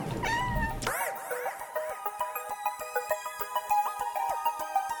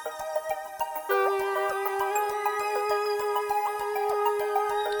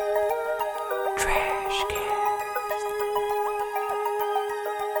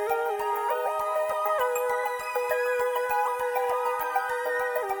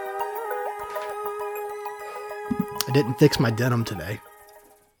I didn't fix my denim today.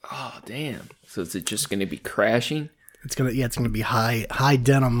 Oh, damn. So is it just going to be crashing? It's gonna be high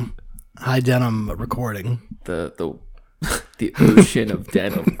denim recording. The ocean of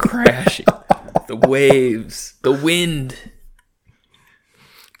denim crashing. The waves, the wind.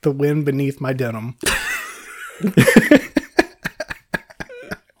 The wind beneath my denim. It's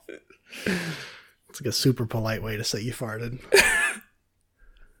like a super polite way to say you farted.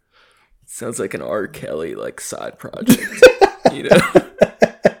 Sounds like an R. Kelly side project. You know?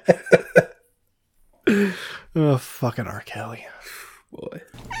 Oh, fucking R. Kelly. Boy.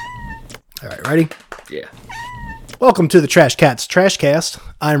 All right, ready? Yeah. Welcome to the Trash Cats Trashcast.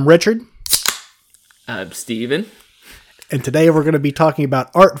 I'm Richard. I'm Steven. And today we're going to be talking about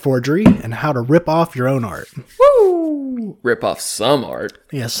art forgery and how to rip off your own art. Woo! Rip off some art.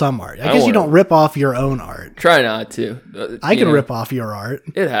 Yeah, some art. I guess you don't rip off your own art. Try not to. I can rip off your art.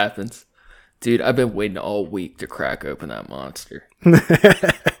 It happens. Dude, I've been waiting all week to crack open that monster.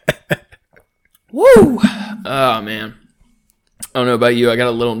 Woo! Oh, man. I don't know about you. I got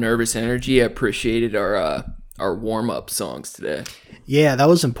a little nervous energy. I appreciated our warm-up songs today. Yeah, that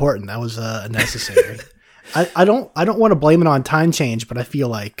was important. That was necessary. I don't want to blame it on time change, but I feel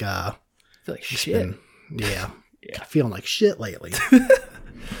like shit. Yeah. Feeling like shit lately.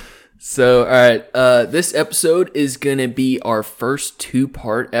 So, all right, this episode is gonna be our first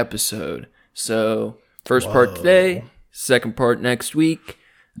 2-part episode. So, first part today, second part next week,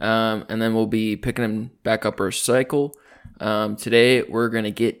 and then we'll be picking them back up our cycle. Today we're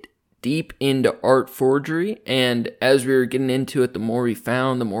gonna get deep into art forgery, and as we were getting into it, the more we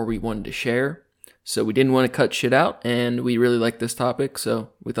found, the more we wanted to share. So we didn't want to cut shit out, and we really like this topic, so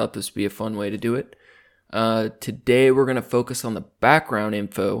we thought this would be a fun way to do it. Today we're going to focus on the background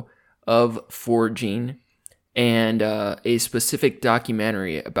info of forging and a specific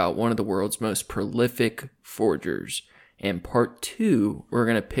documentary about one of the world's most prolific forgers. And part 2, we're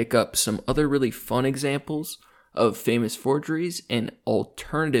going to pick up some other really fun examples of famous forgeries and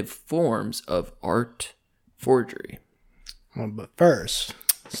alternative forms of art forgery. Well, but first,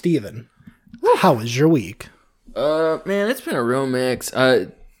 Steven, how was your week? Man, it's been a real mix. I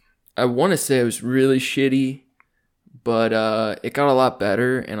want to say it was really shitty, but it got a lot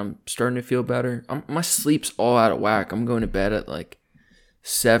better, and I'm starting to feel better. My sleep's all out of whack. I'm going to bed at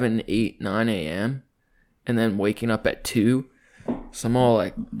 7, 8, 9 a.m., and then waking up at 2. So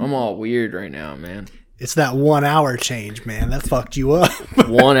I'm all weird right now, man. It's that 1 hour change, man. That fucked you up.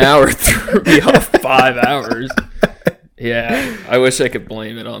 1 hour threw me off 5 hours. Yeah, I wish I could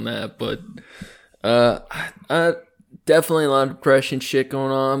blame it on that, but definitely a lot of depression shit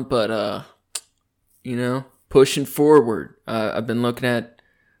going on, but pushing forward. I've been looking at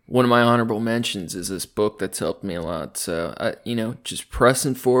one of my honorable mentions is this book that's helped me a lot. So just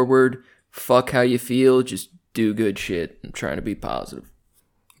pressing forward. Fuck how you feel. Just do good shit. I'm trying to be positive.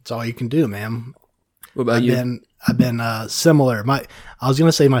 That's all you can do, man. What about you? I've been similar. I was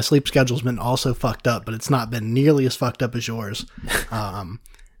gonna say my sleep schedule's been also fucked up, but it's not been nearly as fucked up as yours.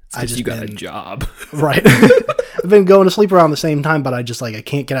 You got a job, right? I've been going to sleep around the same time, but I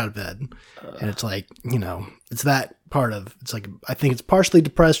can't get out of bed, and it's it's that part of it's I think it's partially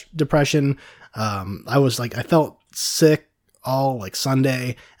depression. I felt sick all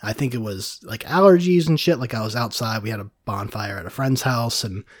Sunday. I think it was allergies and shit. I was outside. We had a bonfire at a friend's house,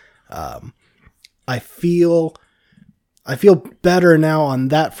 and I feel better now on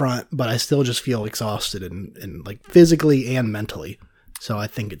that front, but I still just feel exhausted and physically and mentally. So I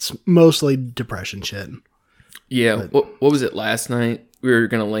think it's mostly depression shit. Yeah. What was it last night? We were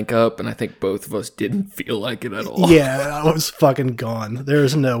going to link up, and I think both of us didn't feel like it at all. Yeah, I was fucking gone. There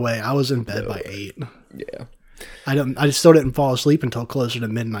was no way. I was in bed by 8. Yeah. I still didn't fall asleep until closer to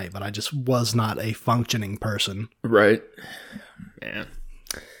midnight, but I just was not a functioning person. Right. Man.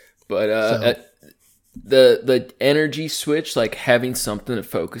 But the energy switch, having something to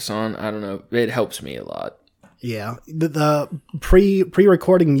focus on, I don't know, it helps me a lot. Yeah, the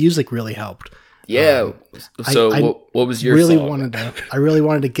pre-recording music really helped. Yeah. What was your song? I really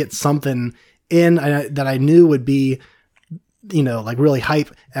wanted to get something in that I knew would be, really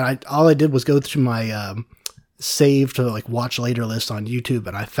hype. And all I did was go through my save to watch later list on YouTube,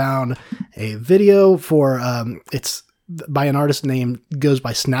 and I found a video for it's by an artist goes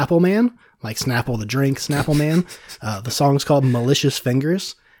by Snapple Man, like Snapple the drink, Snapple Man. The song's called Malicious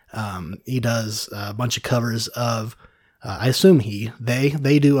Fingers. He does a bunch of covers of, I assume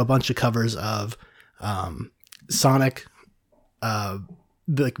they do a bunch of covers of, Sonic,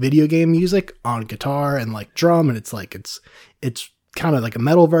 video game music on guitar and drum. And it's kind of like a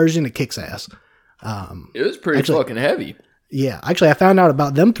metal version. It kicks ass. It was pretty fucking heavy. Yeah. Actually, I found out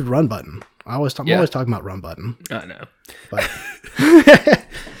about them through Run Button. I'm always talking about Run Button. I know. But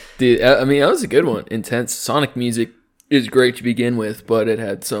Dude, I mean, that was a good one. Intense. Sonic music is great to begin with, but it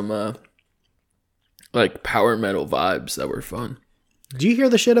had some, like, power metal vibes that were fun. do you hear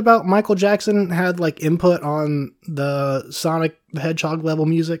the shit about Michael Jackson had, like, input on the Sonic the Hedgehog level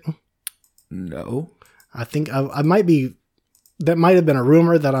music? No. I think I might be... That might have been a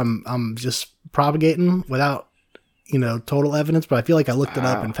rumor that I'm just propagating without, total evidence, but I feel like I looked it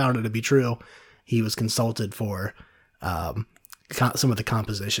up and found it to be true. He was consulted for some of the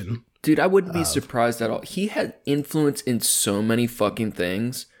composition. Dude, I wouldn't be surprised at all. He had influence in so many fucking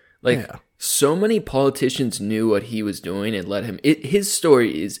things. Like, so many politicians knew what he was doing and let him... His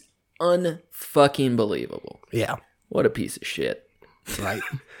story is unfucking believable. Yeah. What a piece of shit. Right.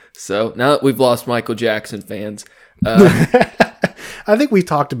 So, now that we've lost Michael Jackson fans... I think we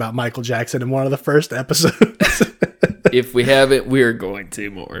talked about Michael Jackson in one of the first episodes. If we haven't, we're going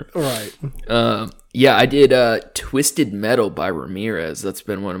to more. Right. Yeah, I did Twisted Metal by Ramirez. That's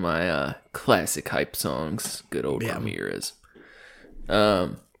been one of my classic hype songs. Good old Ramirez.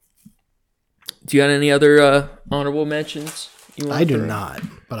 Do you got any other honorable mentions? I do not,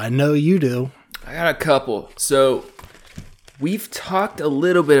 but I know you do. I got a couple. So we've talked a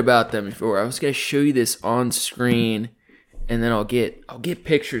little bit about them before. I was going to show you this on screen, and then I'll get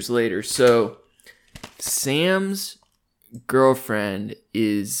pictures later. So Sam's girlfriend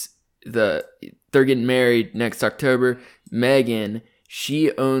they're getting married next October. Megan,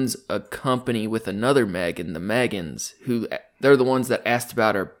 she owns a company with another Megan, the Megans, who they're the ones that asked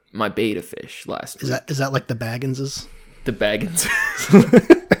about my beta fish last week. Is that like the Bagginses? The Baggins.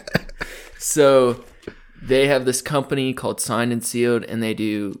 So they have this company called Signed and Sealed, and they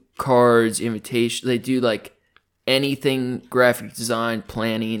do cards, invitation. They do like anything graphic design,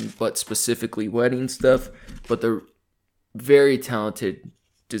 planning, but specifically wedding stuff. But they're very talented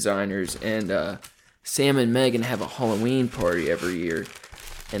designers, and Sam and Megan have a Halloween party every year,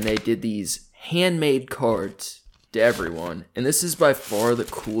 and they did these handmade cards to everyone, and this is by far the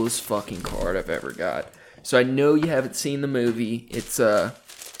coolest fucking card I've ever got. So I know you haven't seen the movie. It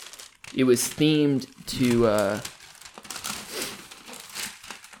was themed to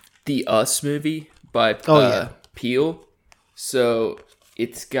the Us movie by Peele. So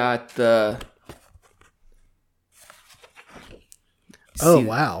it's got the...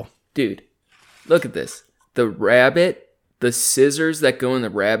 wow. Dude, look at this. The rabbit, the scissors that go in the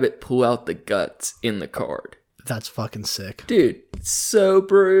rabbit pull out the guts in the card. That's fucking sick. Dude, so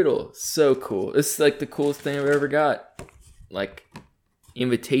brutal. So cool. This is like the coolest thing I've ever got. Like,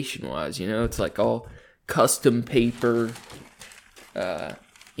 invitation-wise, it's like all custom paper,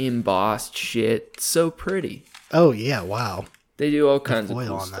 embossed shit. So pretty. Oh, yeah, wow. They do all kinds of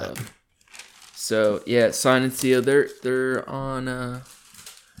cool stuff. So, yeah, Sign and Seal, they're on, I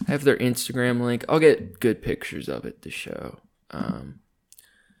have their Instagram link. I'll get good pictures of it to show.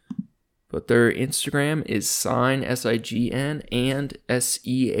 But their Instagram is Sign, S-I-G-N, and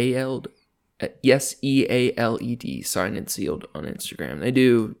S-E-A-L-E-D, Signed and Sealed on Instagram. They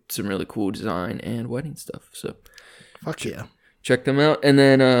do some really cool design and wedding stuff. So, fuck yeah. Check them out. And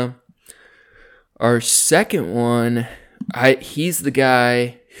then our second one, he's the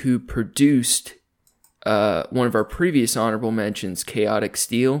guy who produced one of our previous honorable mentions, Chaotic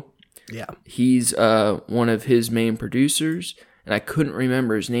Steel. Yeah. He's one of his main producers, and I couldn't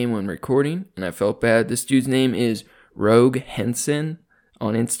remember his name when recording, and I felt bad. This dude's name is Rogue Henson.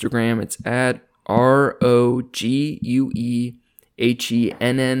 On Instagram, it's at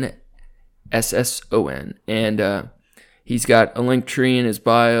ROGUEHENNSSON. And he's got a link tree in his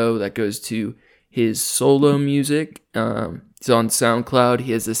bio that goes to his solo music. It's on SoundCloud.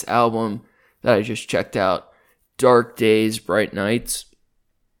 He has this album that I just checked out, Dark Days, Bright Nights.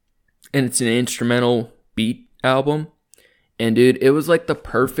 And it's an instrumental beat album. And dude, it was like the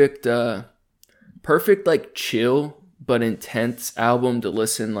perfect like chill but intense album to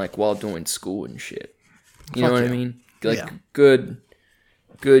listen like while doing school and shit. You know what I mean? Like good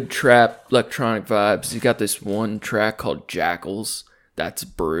trap electronic vibes. You got this one track called Jackals. That's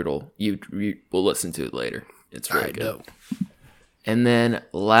brutal. You will listen to it later. It's really good. Dope. And then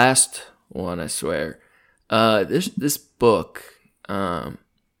last one, I swear. This book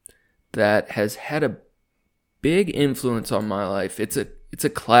that has had a big influence on my life. It's a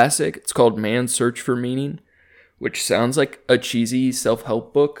classic. It's called Man's Search for Meaning, which sounds like a cheesy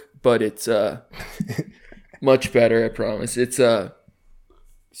self-help book, but it's much better, I promise. It's from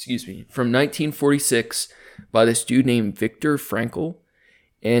 1946 by this dude named Viktor Frankl,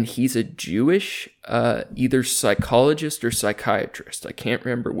 and he's a Jewish either psychologist or psychiatrist. I can't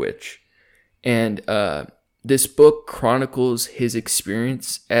remember which. And this book chronicles his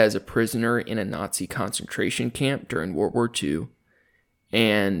experience as a prisoner in a Nazi concentration camp during World War II.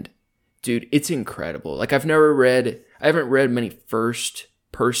 And dude, it's incredible. Like I haven't read many first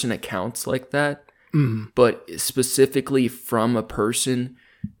person accounts like that, but specifically from a person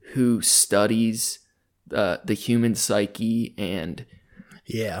who studies the human psyche and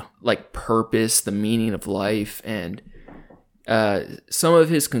like purpose, the meaning of life. And some of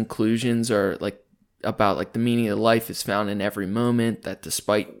his conclusions are like about like the meaning of life is found in every moment, that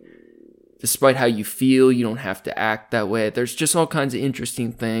despite how you feel, you don't have to act that way. There's just all kinds of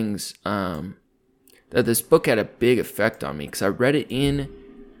interesting things that this book had a big effect on me, because I read it in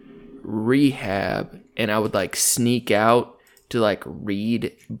rehab and I would like sneak out to like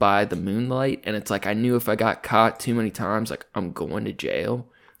read by the moonlight, and it's like I knew if I got caught too many times, like I'm going to jail.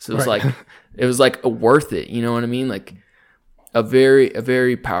 So it was like it was like worth it, you know what I mean? Like a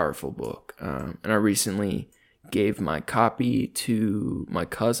very powerful book. And I recently gave my copy to my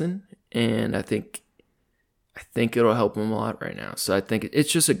cousin, and I think it'll help him a lot right now. So I think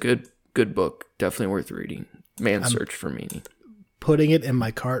it's just a good book, definitely worth reading. Man's Search for Meaning. Putting it in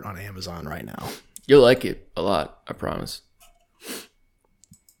my cart on Amazon right now. You'll like it a lot, I promise.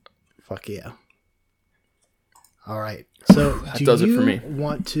 Fuck yeah. All right. So that does it for me.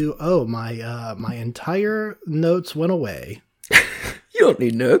 Want to? Oh, my entire notes went away. You don't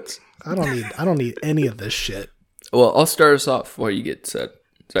need notes. I don't need any of this shit. Well, I'll start us off while you get set.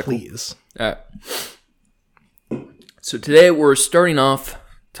 Please. Cool? All right. So today we're starting off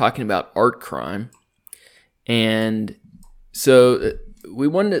talking about art crime, and so we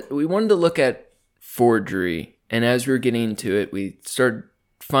wanted to look at forgery. And as we were getting into it, we started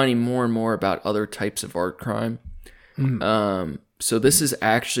finding more and more about other types of art crime. So this is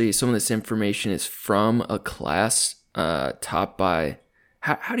actually, some of this information is from a class taught by,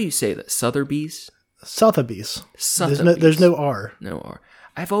 how do you say that? Sotheby's? Sotheby's. Sotheby's. There's no R. No R.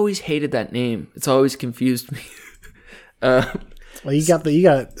 I've always hated that name. It's always confused me. Well, you got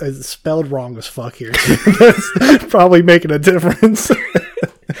it spelled wrong as fuck here. That's probably making a difference.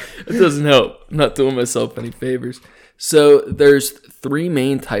 It doesn't help. I'm not doing myself any favors. So there's 3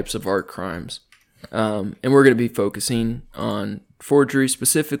 main types of art crimes. And we're going to be focusing on forgery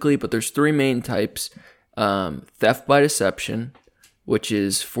specifically, but there's 3 main types. Theft by deception, which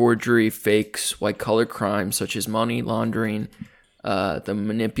is forgery, fakes, white-collar crimes such as money laundering, the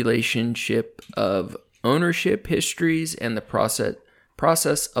manipulation of ownership histories, and the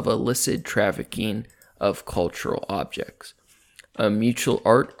process of illicit trafficking of cultural objects. A Mutual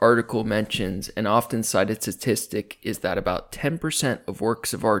Art article mentions an often cited statistic is that about 10% of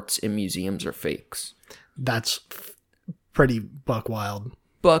works of arts in museums are fakes. That's pretty buck wild.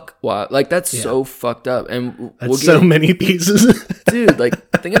 Like that's so fucked up. And that's so many pieces. Dude,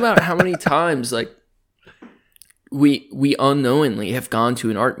 like think about how many times like we unknowingly have gone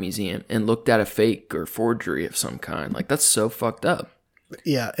to an art museum and looked at a fake or forgery of some kind. Like that's so fucked up.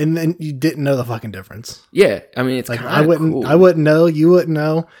 Yeah, and then you didn't know the fucking difference. Yeah, I mean it's like I wouldn't know, you wouldn't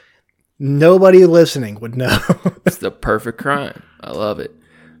know. Nobody listening would know. It's the perfect crime. I love it.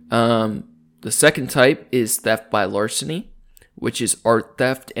 The second type is theft by larceny, which is art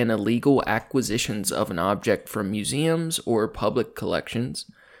theft and illegal acquisitions of an object from museums or public collections.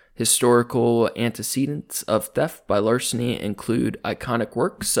 Historical antecedents of theft by larceny include iconic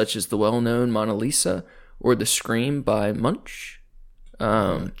works such as the well-known Mona Lisa or The Scream by Munch.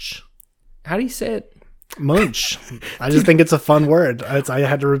 Munch. How do you say it? Munch. I just think it's a fun word. I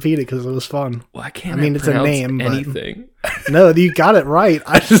had to repeat it because it was fun. Well, it's a name. Anything. No, you got it right.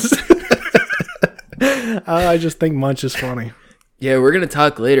 I just think Munch is funny. Yeah, we're gonna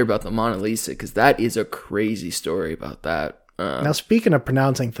talk later about the Mona Lisa because that is a crazy story about that. Now, speaking of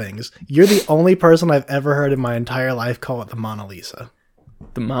pronouncing things, you're the only person I've ever heard in my entire life call it the Mona Lisa.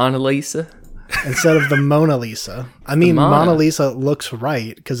 The Mona Lisa? Instead of the Mona Lisa. I mean, Mona Lisa looks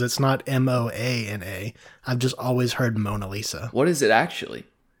right because it's not M-O-A-N-A. I've just always heard Mona Lisa. What is it actually?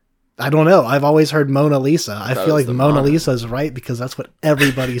 I don't know. I've always heard Mona Lisa. I feel like Mona Lisa is right because that's what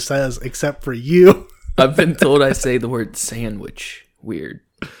everybody says except for you. I've been told I say the word sandwich weird.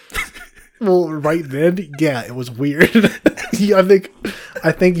 Well, right then, yeah, it was weird.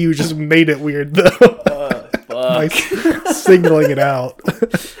 I think you just made it weird though. By singling it out.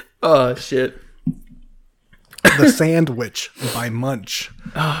 Oh shit. The Sandwich by Munch.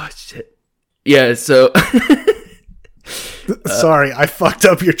 Oh shit. Yeah, so sorry, I fucked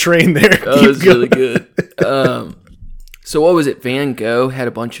up your train there. That was really good. So what was it? Van Gogh had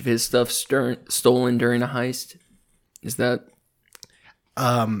a bunch of his stuff stolen during a heist. Is that?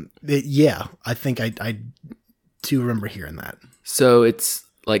 Yeah, I think I do remember hearing that. So it's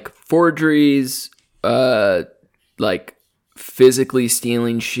like forgeries, like physically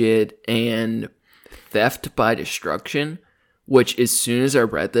stealing shit and theft by destruction, which as soon as I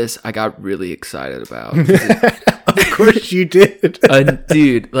read this, I got really excited about. Of course you did.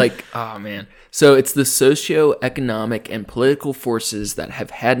 Dude, like, oh man. So it's the socio-economic and political forces that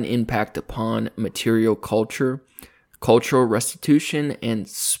have had an impact upon material culture, cultural restitution, and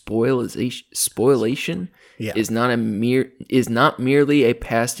spoliation. Yeah. Is not merely a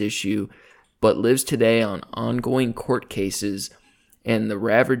past issue, but lives today on ongoing court cases and the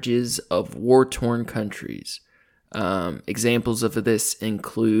ravages of war-torn countries. Examples of this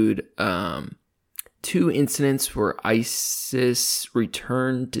include 2 incidents where ISIS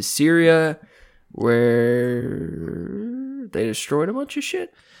returned to Syria, where they destroyed a bunch of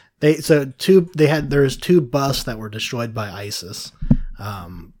shit. There's 2 buses that were destroyed by ISIS.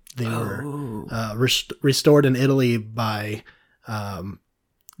 They were restored in Italy by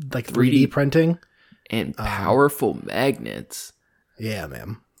like 3D printing and powerful magnets. Yeah,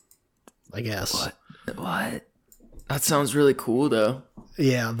 man. I guess. What? That sounds really cool, though.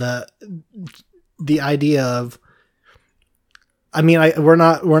 Yeah, the idea of, I mean, we're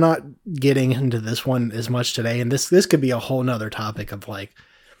not getting into this one as much today, and this could be a whole nother topic of like,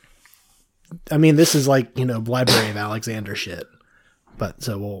 I mean, this is like, Library of Alexander shit. But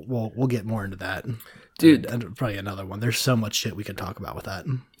so we'll get more into that, dude. And probably another one. There's so much shit we could talk about with that.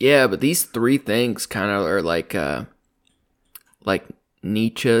 Yeah, but these 3 things kind of are like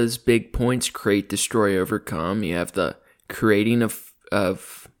Nietzsche's big points: create, destroy, overcome. You have the creating of. I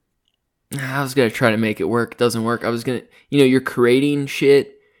was gonna try to make it work. It doesn't work. I was gonna, you're creating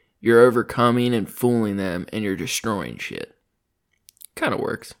shit, you're overcoming and fooling them, and you're destroying shit. Kind of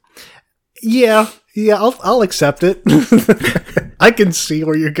works. Yeah, I'll accept it. I can see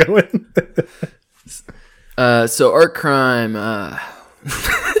where you're going. So art crime.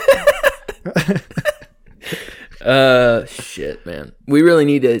 Shit, man. We really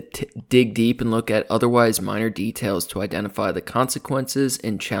need to dig deep and look at otherwise minor details to identify the consequences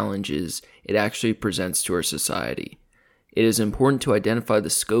and challenges it actually presents to our society. It is important to identify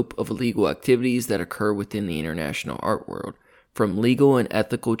the scope of illegal activities that occur within the international art world. From legal and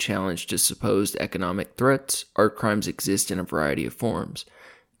ethical challenge to supposed economic threats, art crimes exist in a variety of forms.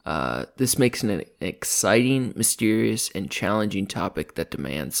 This makes it an exciting, mysterious, and challenging topic that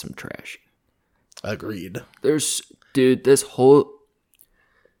demands some trashing. Agreed. This whole,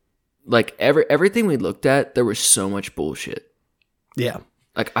 like, everything we looked at, there was so much bullshit. Yeah.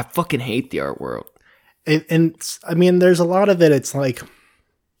 Like, I fucking hate the art world. And I mean, there's a lot of it. It's like,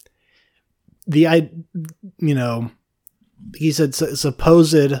 he said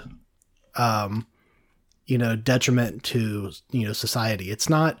supposed, detriment to, society. It's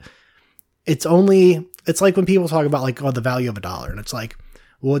not, it's like when people talk about like, the value of $1, and it's like,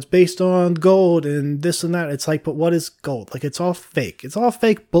 well, it's based on gold and this and that. It's like, but what is gold? Like, it's all fake. It's all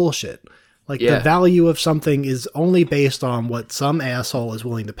fake bullshit. Like, the value of something is only based on what some asshole is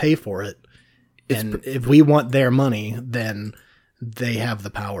willing to pay for it. And if we want their money, then they have the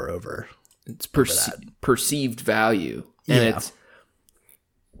power over. It's perceived value. And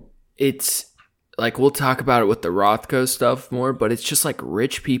it's like, we'll talk about it with the Rothko stuff more, but it's just like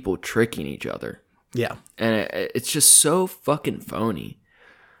rich people tricking each other. Yeah. And it's just so fucking phony.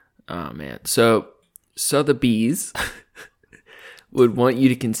 Oh, man. So the bees would want you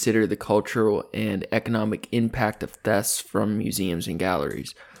to consider the cultural and economic impact of thefts from museums and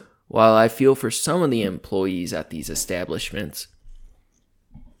galleries. While I feel for some of the employees at these establishments,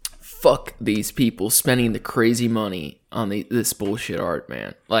 fuck these people spending the crazy money on this bullshit art,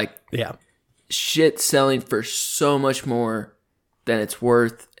 man. Like, yeah, shit selling for so much more than it's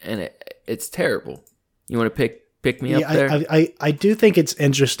worth, and it's terrible. You want to pick me up there? I do think it's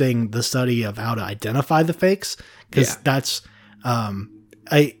interesting, the study of how to identify the fakes, because that's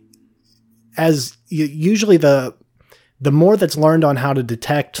usually the more that's learned on how to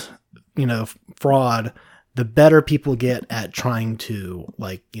detect fraud, the better people get at trying to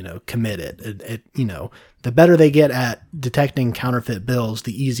commit it. The better they get at detecting counterfeit bills,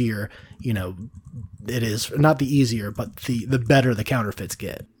 the easier, it is. Not the easier, but the better the counterfeits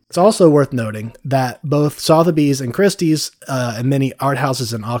get. It's also worth noting that both Sotheby's and Christie's and many art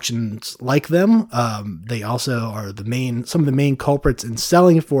houses and auctions like them, they also are some of the main culprits in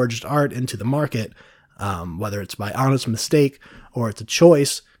selling forged art into the market, whether it's by honest mistake or it's a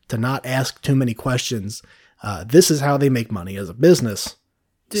choice to not ask too many questions. This is how they make money as a business.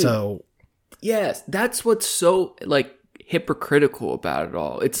 Dude, so, yes, that's what's so hypocritical about it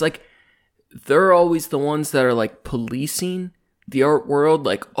all. It's like they're always the ones that are policing the art world.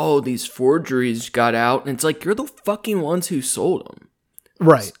 These forgeries got out, and it's like, you're the fucking ones who sold them.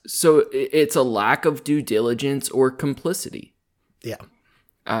 Right. So it's a lack of due diligence or complicity. Yeah.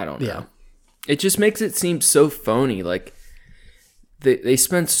 I don't know. Yeah. It just makes it seem so phony. Like they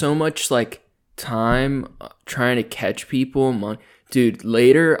spend so much like time trying to catch people. Dude,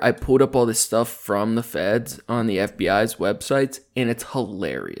 later I pulled up all this stuff from the feds on the FBI's websites, and it's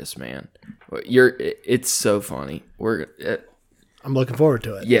hilarious, man. It's so funny. I'm looking forward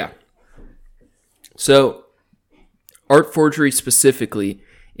to it. Yeah. So, art forgery specifically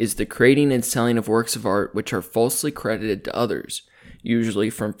is the creating and selling of works of art which are falsely credited to others, usually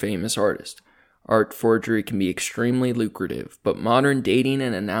from famous artists. Art forgery can be extremely lucrative, but modern dating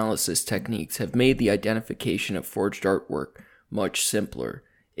and analysis techniques have made the identification of forged artwork much simpler.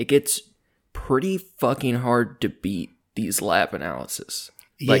 It gets pretty fucking hard to beat these lab analysis.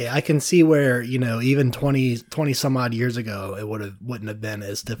 Yeah, I can see where, even 20 some odd years ago, it wouldn't have been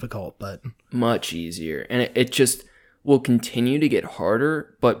as difficult, but much easier. And it just will continue to get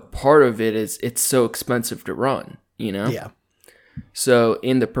harder, but part of it is it's so expensive to run, Yeah. So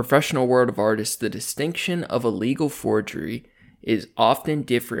in the professional world of artists, the distinction of a legal forgery is often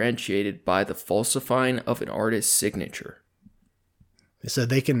differentiated by the falsifying of an artist's signature. So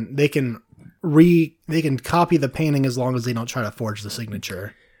they can copy the painting as long as they don't try to forge the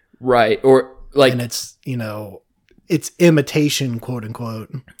signature. Right. Or like, and it's, it's imitation, quote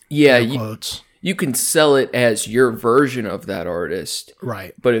unquote. Yeah. You can sell it as your version of that artist.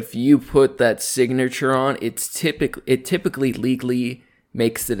 Right. But if you put that signature on, it typically legally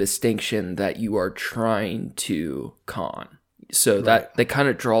makes the distinction that you are trying to con. So that they kind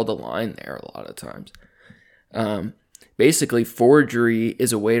of draw the line there a lot of times. Basically, forgery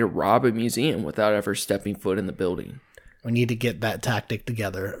is a way to rob a museum without ever stepping foot in the building. We need to get that tactic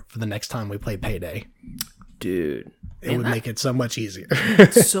together for the next time we play Payday. Dude. It would make it so much easier.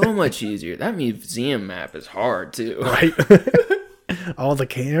 So much easier. That museum map is hard, too. Right? All the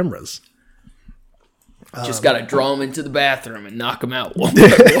cameras. Just got to draw them into the bathroom and knock them out.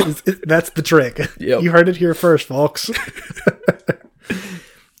 That's the trick. Yep. You heard it here first, folks.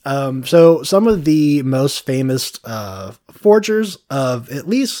 So some of the most famous forgers of at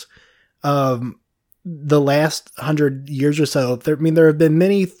least the last 100 years or so, there have been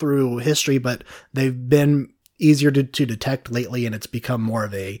many through history, but they've been easier to detect lately, and it's become more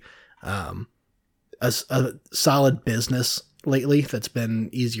of a solid business lately that's been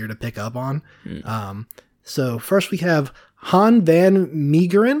easier to pick up on. So first we have Han van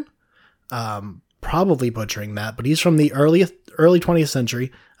Meegeren, probably butchering that, but he's from the early 20th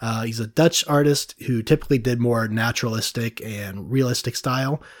century. He's a Dutch artist who typically did more naturalistic and realistic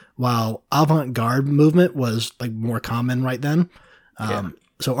style, while avant-garde movement was like more common right then.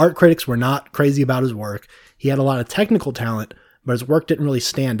 So art critics were not crazy about his work. He had a lot of technical talent, but his work didn't really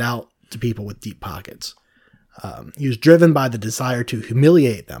stand out to people with deep pockets. He was driven by the desire to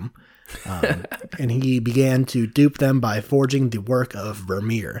humiliate them, and he began to dupe them by forging the work of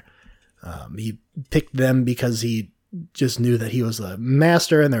Vermeer. He picked them because he just knew that he was a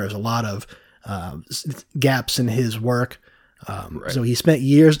master and there was a lot of gaps in his work. So he spent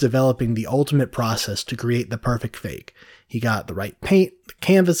years developing the ultimate process to create the perfect fake. He got the right paint, the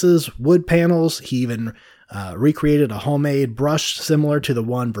canvases, wood panels. He even recreated a homemade brush similar to the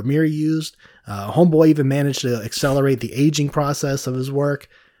one Vermeer used. Homeboy even managed to accelerate the aging process of his work.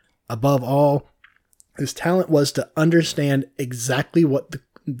 Above all, his talent was to understand exactly what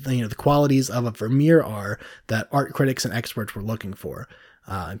the qualities of a Vermeer are that art critics and experts were looking for,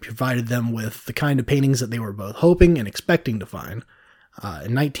 and provided them with the kind of paintings that they were both hoping and expecting to find.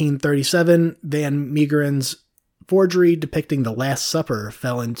 In 1937, Van Meegeren's forgery depicting the Last Supper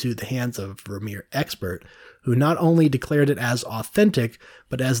fell into the hands of a Vermeer expert, who not only declared it as authentic,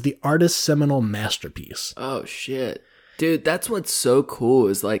 but as the artist's seminal masterpiece. Oh, shit. Dude, that's what's so cool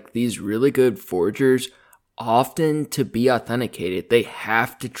is like these really good forgers, often to be authenticated, they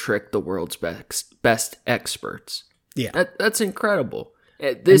have to trick the world's best experts. Yeah. That's incredible.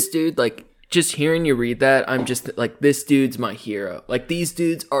 This dude, like, just hearing you read that, I'm just like, this dude's my hero. Like, these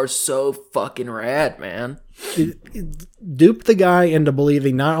dudes are so fucking rad, man. It duped the guy into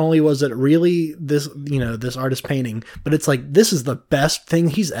believing not only was it really this artist painting, but it's like, this is the best thing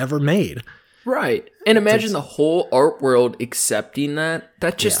he's ever made. Right. And imagine the whole art world accepting that.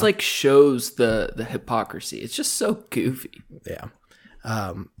 That just like shows the hypocrisy. It's just so goofy. Yeah.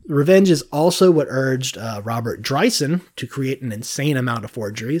 Revenge is also what urged Robert Dreysen to create an insane amount of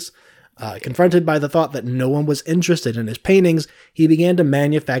forgeries. Confronted by the thought that no one was interested in his paintings, he began to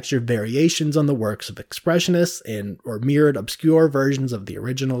manufacture variations on the works of expressionists or mirrored obscure versions of the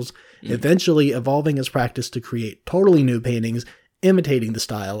originals, eventually evolving his practice to create totally new paintings imitating the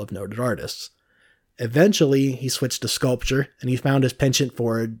style of noted artists. Eventually, he switched to sculpture, and he found his penchant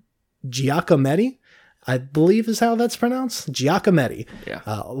for Giacometti, I believe is how that's pronounced. Giacometti. Yeah.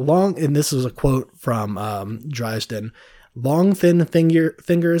 And this is a quote from Dresden. Long, thin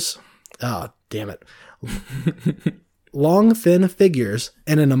fingers. Oh, damn it. Long, thin figures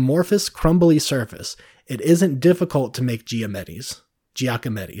and an amorphous, crumbly surface. It isn't difficult to make Giacomettis.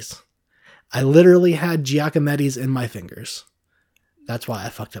 I literally had Giacomettis in my fingers. That's why I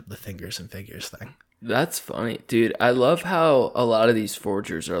fucked up the fingers and figures thing. That's funny. Dude, I love how a lot of these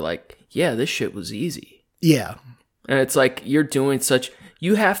forgers are like, yeah, this shit was easy. Yeah. And it's like you're doing such...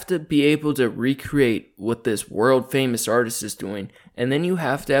 You have to be able to recreate what this world-famous artist is doing, and then you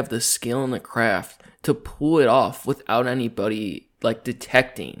have to have the skill and the craft to pull it off without anybody, like,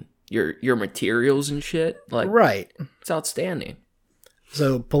 detecting your materials and shit. Like, right. It's outstanding.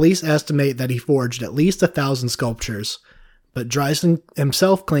 So police estimate that he forged at least 1,000 sculptures, but Dresden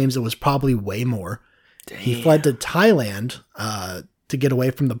himself claims it was probably way more. Damn. He fled to Thailand to get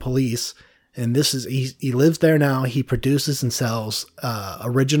away from the police, and he lives there now. He produces and sells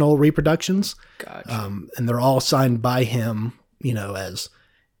original reproductions. Gotcha. And they're all signed by him, as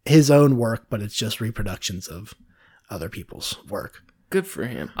his own work, but it's just reproductions of other people's work. Good for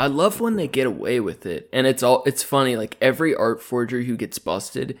him. I love when they get away with it. And it's funny, like every art forger who gets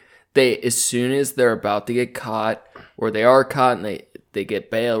busted, as soon as they're about to get caught, or they are caught and they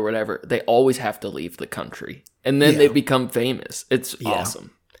get bail or whatever, they always have to leave the country. And then they become famous. It's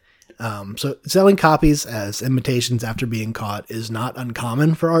awesome. So selling copies as imitations after being caught is not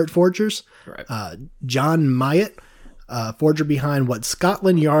uncommon for art forgers. Right. John Myatt, forger behind what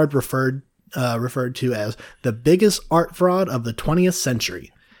Scotland Yard referred to as the biggest art fraud of the 20th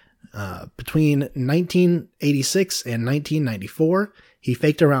century. Between 1986 and 1994, he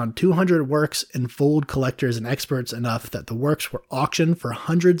faked around 200 works and fooled collectors and experts enough that the works were auctioned for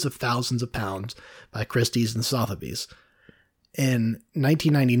hundreds of thousands of pounds by Christie's and Sotheby's. In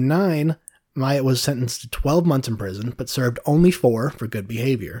 1999, Myatt was sentenced to 12 months in prison, but served only 4 for good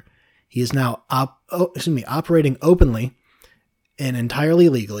behavior. He is now operating openly and entirely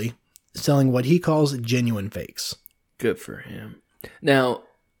legally, selling what he calls genuine fakes. Good for him. Now,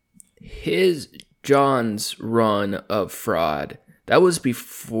 John's run of fraud, that would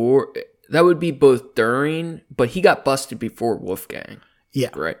be both during, but he got busted before Wolfgang. Yeah.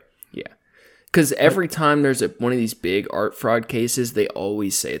 Right? Yeah. Because every time there's one of these big art fraud cases, they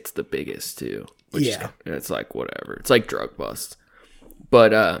always say it's the biggest too. And it's like, whatever. It's like drug bust.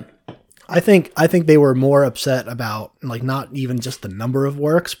 But I think they were more upset about, like, not even just the number of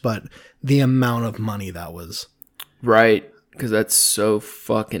works, but the amount of money that was. Right. Because that's so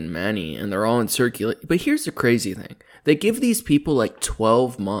fucking many, and they're all in circulation. But here's the crazy thing. They give these people like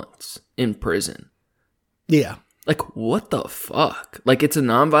 12 months in prison. Yeah. Like, what the fuck? Like, it's a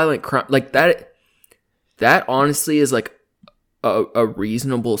nonviolent crime. Like, that honestly is like a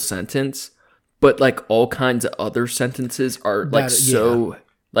reasonable sentence. But like all kinds of other sentences are like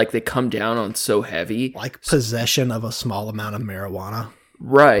like they come down on so heavy. Like possession of a small amount of marijuana.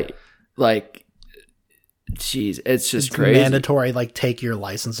 Right. Like, jeez, it's crazy. Mandatory, like, take your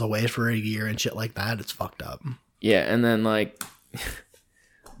license away for a year and shit like that. It's fucked up. Yeah, and then like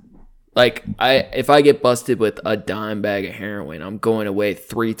if I get busted with a dime bag of heroin, I'm going away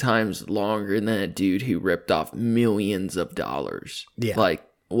 3 times longer than a dude who ripped off millions of dollars. Yeah. Like,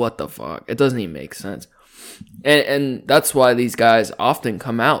 what the fuck? It doesn't even make sense. And that's why these guys often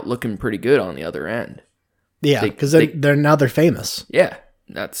come out looking pretty good on the other end. Yeah, because they're famous. Yeah,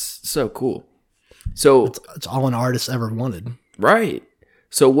 that's so cool. So it's all an artist ever wanted. Right.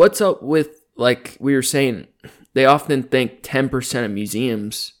 So what's up with, like we were saying, they often think 10% of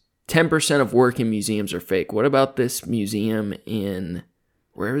museums, 10% of work in museums are fake. What about this museum in,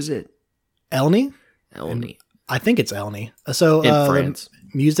 where is it? Elny? I think it's Elny. So in France.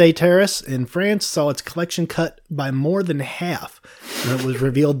 Musée Terrace in France saw its collection cut by more than half. And it was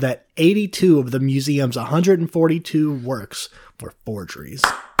revealed that 82 of the museum's 142 works were forgeries.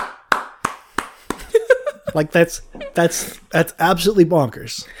 Like, that's absolutely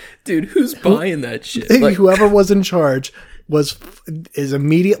bonkers. Dude, who's buying that shit? Like, whoever was in charge is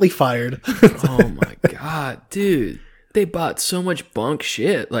immediately fired. Oh my god, dude. They bought so much bunk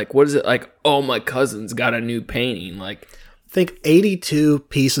shit. Like, what is it? Like, oh, my cousin's got a new painting. Like, think 82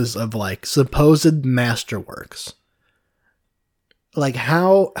 pieces of, like, supposed masterworks. Like,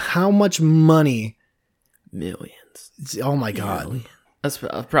 how much money? Millions. Oh my god. Million. That's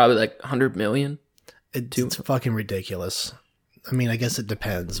probably like 100 million. It's fucking ridiculous. I mean, I guess it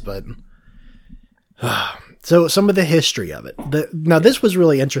depends, but so some of the history of it. Now, this was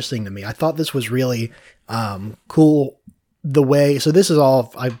really interesting to me. I thought this was really cool. The way, so this is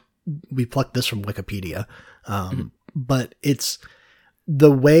all, I we plucked this from Wikipedia. But it's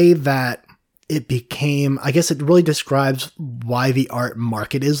the way that it became, I guess it really describes why the art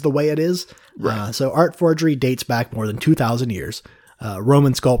market is the way it is. Right. So art forgery dates back more than 2,000 years.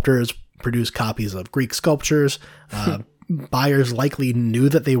 Roman sculptors produced copies of Greek sculptures. Buyers likely knew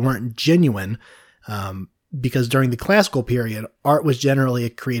that they weren't genuine because during the classical period, art was generally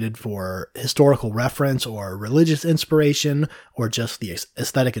created for historical reference or religious inspiration or just the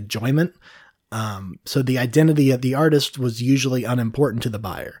aesthetic enjoyment. So the identity of the artist was usually unimportant to the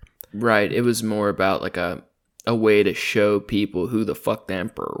buyer. Right. It was more about like a way to show people who the fuck the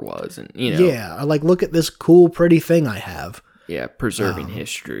emperor was, and Yeah, like look at this cool, pretty thing I have. Yeah, preserving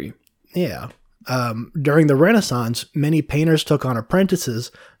history. Yeah. During the Renaissance, many painters took on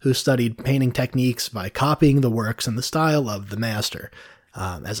apprentices who studied painting techniques by copying the works and the style of the master.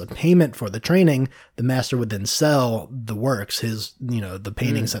 As a payment for the training, the master would then sell the works, the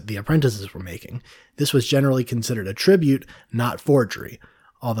paintings that the apprentices were making. This was generally considered a tribute, not forgery,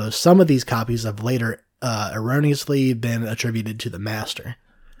 although some of these copies have later erroneously been attributed to the master.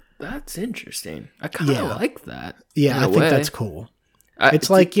 That's interesting. I kind of like that. Yeah, I think that's cool. It's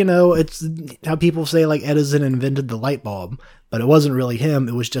how people say like Edison invented the light bulb, but it wasn't really him.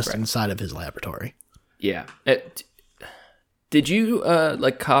 It was just inside of his laboratory. Yeah. Did you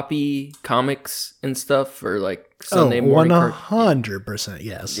like copy comics and stuff or like Sunday morning? 100%,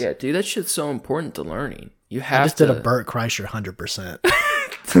 yes. Yeah, dude, that shit's so important to learning. You I have just to. did a Burt Kreischer 100%.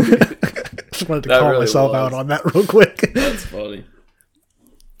 Just wanted to That call really myself was. out on that real quick. That's funny.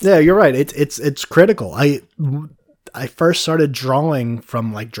 Yeah, you're right. It's critical. I first started drawing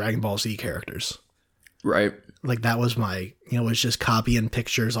from like Dragon Ball Z characters. Right. Like that was my, was just copying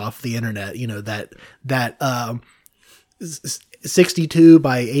pictures off the internet, that 62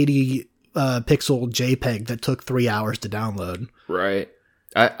 by 80 pixel JPEG that took 3 hours to download. Right.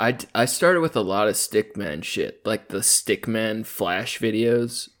 I started with a lot of Stickman shit, like the Stickman Flash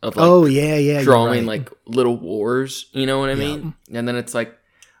videos of like drawing like little wars, you know what I mean? And then it's like,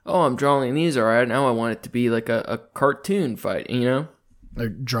 oh, I'm drawing these, all right, now I want it to be like a cartoon fight, They're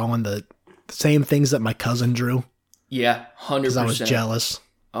drawing the same things that my cousin drew. Yeah, 100%. Because I was jealous.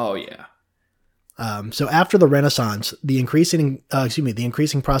 Oh yeah. So after the Renaissance, the increasing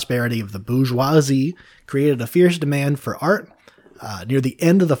prosperity of the bourgeoisie created a fierce demand for art. Near the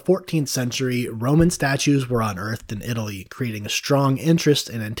end of the 14th century, Roman statues were unearthed in Italy, creating a strong interest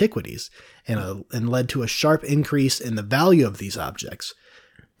in antiquities and led to a sharp increase in the value of these objects.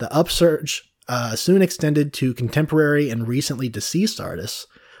 The upsurge soon extended to contemporary and recently deceased artists.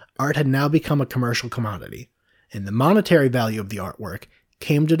 Art had now become a commercial commodity, and the monetary value of the artwork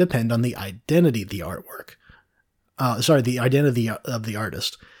came to depend on the identity of the artwork. The identity of the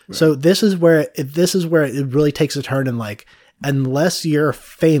artist. Right. So this is where it really takes a turn in like, unless you're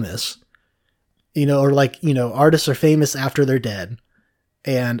famous, artists are famous after they're dead.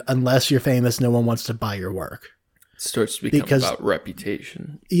 And unless you're famous, no one wants to buy your work. It starts to become about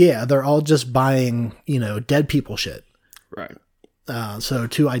reputation. Yeah, they're all just buying, dead people shit. Right. So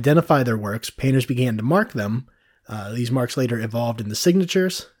to identify their works, painters began to mark them. These marks later evolved into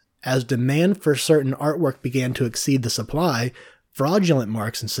signatures. As demand for certain artwork began to exceed the supply, fraudulent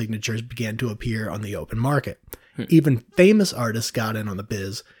marks and signatures began to appear on the open market. Even famous artists got in on the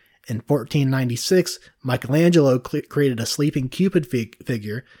biz. In 1496, Michelangelo created a sleeping Cupid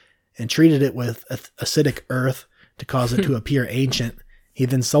figure and treated it with acidic earth to cause it to appear ancient. He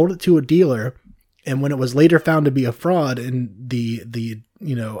then sold it to a dealer, and when it was later found to be a fraud and the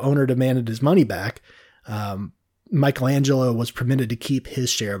owner demanded his money back, Michelangelo was permitted to keep his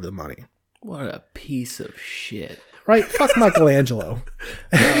share of the money. What a piece of shit. Right? Fuck Michelangelo.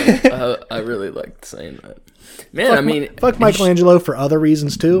 I really liked saying that. Man, fuck Michelangelo for other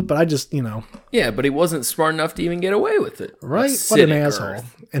reasons too, but I just, Yeah, but he wasn't smart enough to even get away with it. Right? Acidic what an asshole.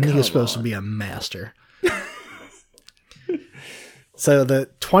 earth. And he was supposed to be a master. So the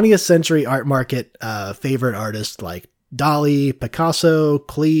 20th century art market favored artists like Dali, Picasso,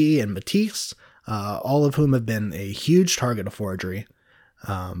 Klee, and Matisse, all of whom have been a huge target of forgery.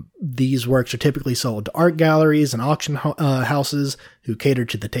 These works are typically sold to art galleries and auction houses who cater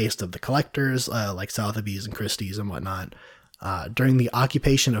to the taste of the collectors, like Sotheby's and Christie's and whatnot. During the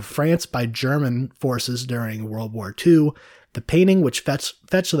occupation of France by German forces during World War II, the painting which fetched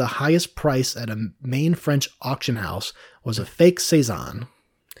the highest price at a main French auction house was a fake Cézanne.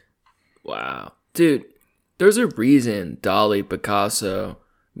 Wow. Dude, there's a reason Dali, Picasso,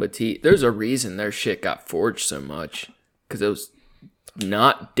 Matisse, there's a reason their shit got forged so much. Because it was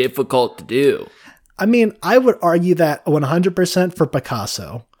not difficult to do. I mean, I would argue that 100% for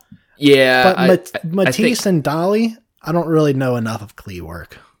Picasso. Yeah. But Matisse and Dali, I don't really know enough of Klee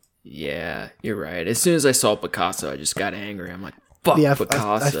work. Yeah, you're right. As soon as I saw Picasso, I just got angry. I'm like, fuck Yeah,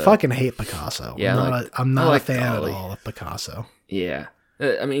 Picasso. I fucking hate Picasso. Yeah, I'm not like a fan Dali. at all of Picasso. Yeah.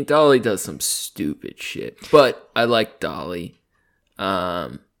 I mean, Dali does some stupid shit, but I like Dali.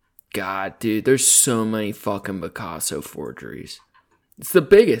 God, dude, there's so many fucking Picasso forgeries. It's the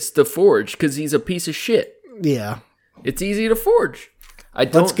biggest to forge because he's a piece of shit. Yeah. It's easy to forge.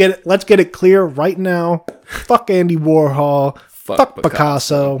 Let's get it clear right now. Fuck Andy Warhol. Fuck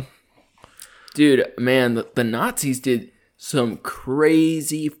Picasso. Dude, man, the Nazis did some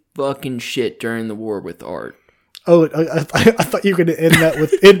crazy fucking shit during the war with art. Oh, I thought you were going to end that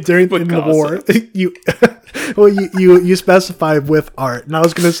with during in the war. You specified with art, and I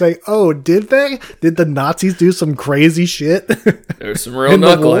was going to say, oh, did they? Did the Nazis do some crazy shit? There's some real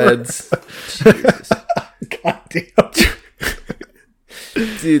knuckleheads. God damn.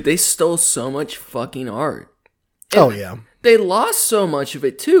 Dude, they stole so much fucking art. Oh yeah. They lost so much of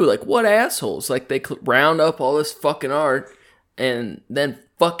it too. Like, what assholes? Like, they round up all this fucking art and then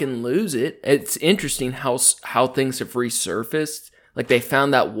fucking lose it. It's interesting how things have resurfaced. Like, they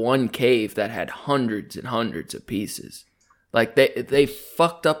found that one cave that had hundreds and hundreds of pieces. Like, they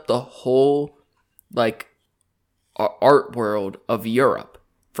fucked up the whole, like, art world of Europe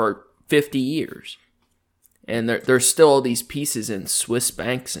for 50 years. And there's still all these pieces in Swiss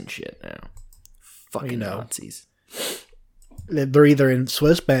banks and shit now. Fucking Nazis. They're either in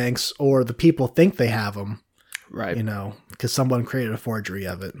Swiss banks or the people think they have them. Right. Because someone created a forgery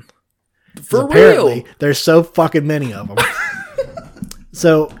of it. For apparently, real. there's so fucking many of them.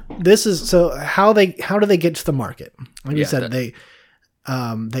 So how do they get to the market? Like you said, they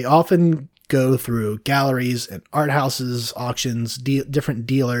often go through galleries and art houses, auctions, different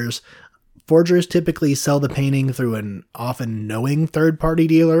dealers. Forgers typically sell the painting through an often knowing third-party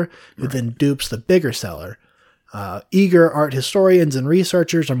dealer who then dupes the bigger seller. Eager art historians and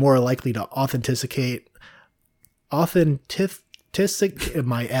researchers are more likely to authenticate. My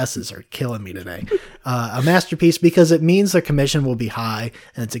S's are killing me today. A masterpiece because it means their commission will be high,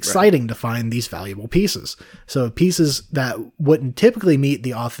 and it's exciting to find these valuable pieces. So pieces that wouldn't typically meet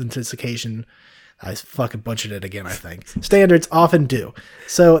the authentication, I fucking butchered it again, I think, standards often do.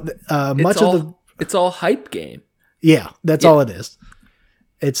 So it's all hype game. Yeah, that's all it is.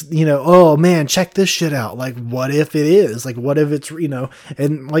 It's, oh man, check this shit out. Like, what if it is? Like, what if it's,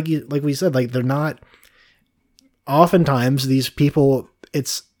 and like we said, like, they're not. Oftentimes these people,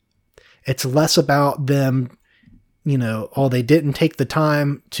 it's less about them, they didn't take the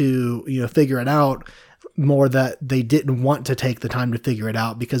time to, figure it out, more that they didn't want to take the time to figure it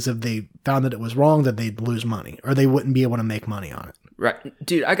out because if they found that it was wrong, then they'd lose money or they wouldn't be able to make money on it. Right.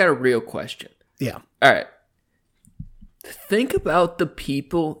 Dude, I got a real question. Yeah. All right. Think about the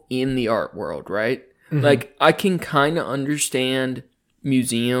people in the art world, right? Mm-hmm. Like, I can kind of understand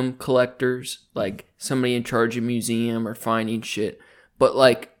museum collectors, like somebody in charge of museum or finding shit, but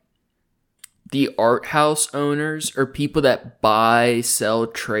like the art house owners or people that buy, sell,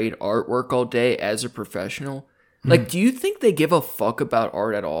 trade artwork all day as a professional, like, do you think they give a fuck about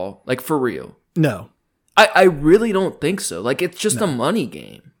art at all? Like, for real? No. I really don't think so. Like, it's just a money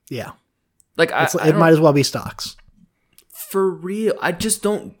game. Yeah. Like, it might as well be stocks. For real. I just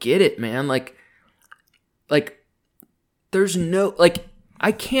don't get it, man. Like, there's no, like,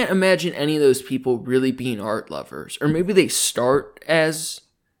 I can't imagine any of those people really being art lovers. Or maybe they start as,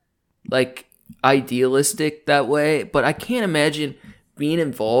 like, idealistic that way. But I can't imagine being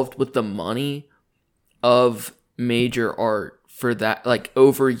involved with the money of major art for that, like,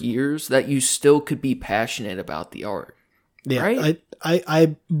 over years, that you still could be passionate about the art. Yeah, right?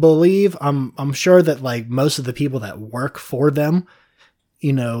 I believe, I'm sure that, like, most of the people that work for them,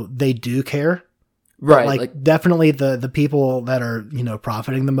 they do care. Right. Like, definitely the people that are,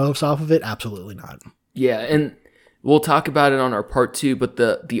 profiting the most off of it, absolutely not. Yeah, and we'll talk about it on our part 2, but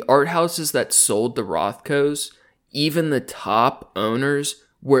the art houses that sold the Rothkos, even the top owners,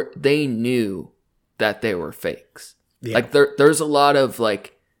 they knew that they were fakes. Yeah. Like, there's a lot of,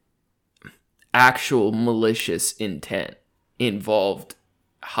 like, actual malicious intent involved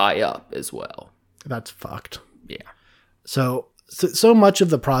high up as well. That's fucked. Yeah. So much of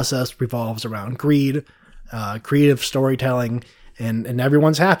the process revolves around greed, creative storytelling, and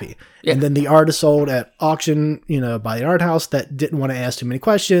everyone's happy. Yeah. And then the art is sold at auction, by the art house that didn't want to ask too many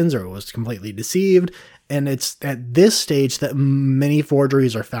questions or was completely deceived. And it's at this stage that many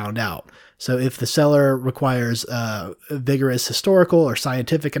forgeries are found out. So if the seller requires vigorous historical or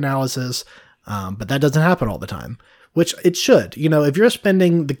scientific analysis, but that doesn't happen all the time, which it should. If you're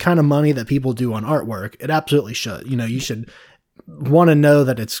spending the kind of money that people do on artwork, it absolutely should. You should want to know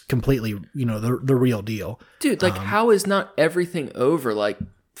that it's completely, the real deal. Dude, like, how is not everything over, like,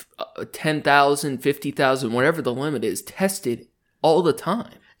 10,000, 50,000, whatever the limit is, tested all the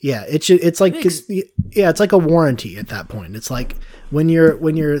time. Yeah, it's like it's like a warranty at that point. It's like when you're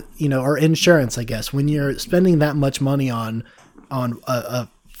or insurance, I guess, when you're spending that much money on a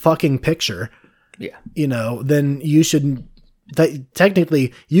fucking picture, then you should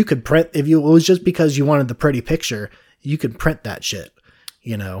technically you could print if it was just because you wanted the pretty picture, you could print that shit.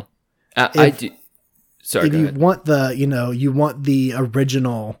 I do. Sorry, if you want you want the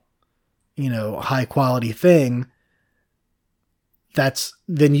original, high quality thing.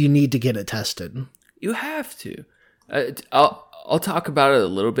 Then you need to get it tested. You have to. I'll talk about it a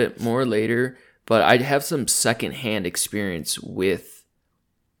little bit more later, but I have some secondhand experience with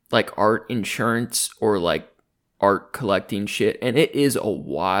like art insurance or like art collecting shit, and it is a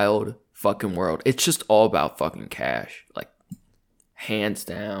wild fucking world. It's just all about fucking cash, like hands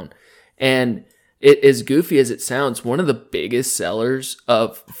down. And it, as goofy as it sounds, one of the biggest sellers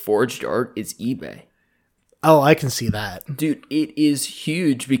of forged art is eBay. Oh, I can see that. Dude, it is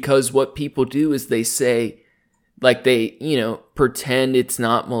huge because what people do is they say, like they, pretend it's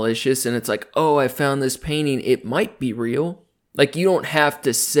not malicious and it's like, oh, I found this painting. It might be real. Like you don't have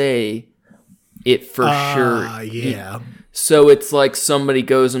to say it for sure. Yeah. So it's like somebody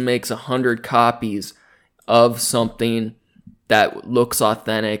goes and makes 100 copies of something that looks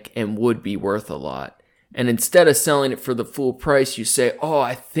authentic and would be worth a lot. And instead of selling it for the full price, you say, oh,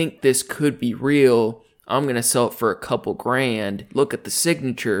 I think this could be real. I'm going to sell it for a couple grand. Look at the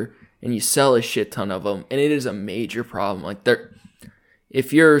signature, and you sell a shit ton of them. And it is a major problem. Like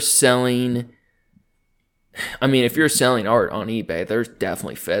if you're selling art on eBay, there's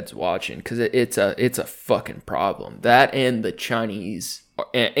definitely feds watching because it's a fucking problem. That and the Chinese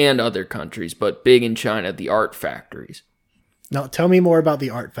and other countries, but big in China, the art factories. Now, tell me more about the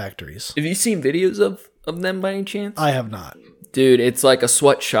art factories. Have you seen videos of them by any chance? I have not. Dude, it's like a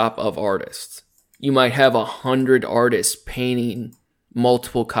sweatshop of artists. You might have 100 artists painting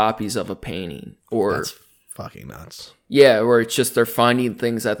multiple copies of a painting. That's fucking nuts. Yeah, where it's just they're finding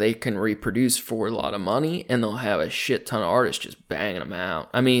things that they can reproduce for a lot of money, and they'll have a shit ton of artists just banging them out.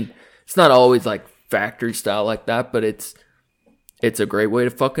 I mean, it's not always like factory style like that, but it's a great way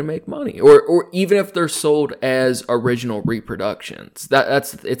to fucking make money. Or even if they're sold as original reproductions.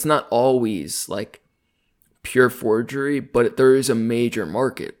 It's not always like pure forgery, but there is a major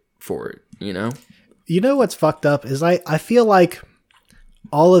market for it, You know what's fucked up is I feel like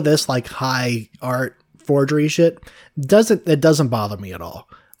all of this like high art forgery shit doesn't bother me at all.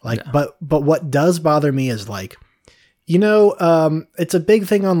 Like, no. But what does bother me is like, it's a big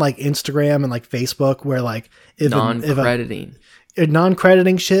thing on like Instagram and like Facebook where like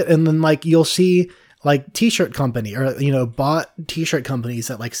non-crediting shit, and then like you'll see like t-shirt company or bought t-shirt companies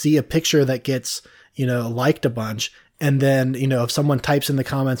that like see a picture that gets liked a bunch. And then, if someone types in the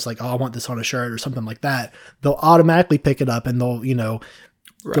comments like, oh, I want this on a shirt or something like that, they'll automatically pick it up and they'll,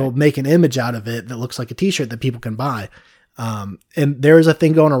 they'll make an image out of it that looks like a t-shirt that people can buy. And there was a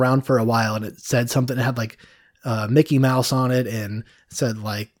thing going around for a while and it said something, it had like Mickey Mouse on it and said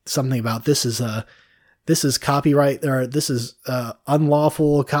like something about this is copyright or this is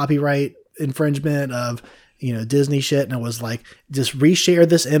unlawful copyright infringement of, Disney shit. And it was like, just reshare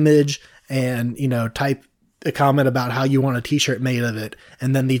this image and, type a comment about how you want a t-shirt made of it.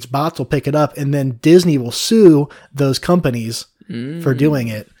 And then these bots will pick it up and then Disney will sue those companies for doing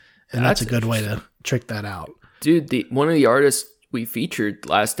it. And that's a good way to trick that out. Dude, one of the artists we featured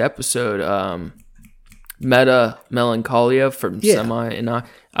last episode, Meta Melancholia from Semi, and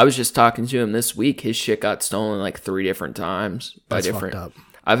I was just talking to him this week. His shit got stolen like 3 different times by different. Fucked up.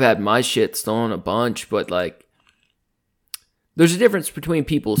 I've had my shit stolen a bunch, but like, there's a difference between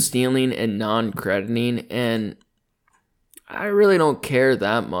people stealing and non-crediting, and I really don't care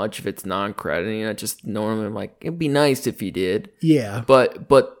that much if it's non-crediting. I just normally am like, it'd be nice if you did. Yeah.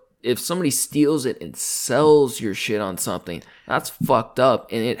 But if somebody steals it and sells your shit on something, that's fucked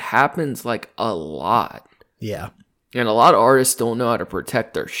up, and it happens like a lot. Yeah. And a lot of artists don't know how to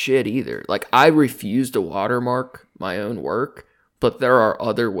protect their shit either. Like, I refuse to watermark my own work, but there are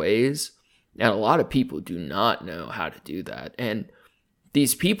other ways. And a lot of people do not know how to do that. And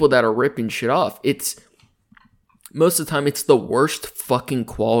these people that are ripping shit off, most of the time, it's the worst fucking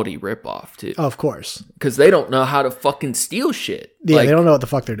quality ripoff, too. Oh, of course. Because they don't know how to fucking steal shit. Yeah, they don't know what the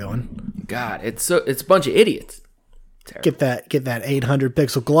fuck they're doing. God, it's a bunch of idiots. Terrible. Get that 800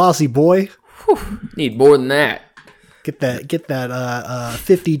 pixel glossy, boy. Whew, need more than that. Get that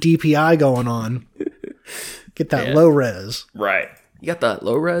 50 DPI going on. Get that low res. Right. You got that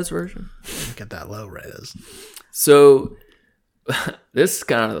low res version? Get that low res. So this is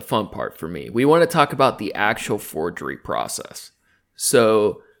kind of the fun part for me. We want to talk about the actual forgery process.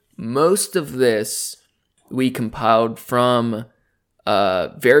 So most of this we compiled from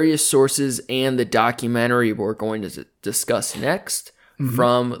various sources and the documentary we're going to discuss next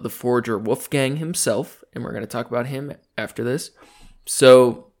from the forger Wolfgang himself, and we're going to talk about him after this.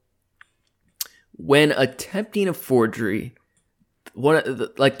 So, when attempting a forgery,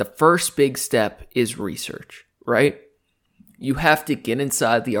 the first big step is research, right? You have to get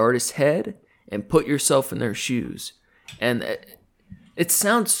inside the artist's head and put yourself in their shoes. And it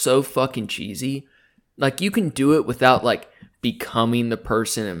sounds so fucking cheesy. Like, you can do it without, like, becoming the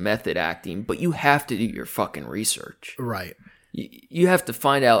person and method acting, but you have to do your fucking research. Right. You have to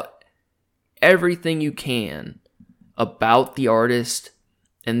find out everything you can about the artist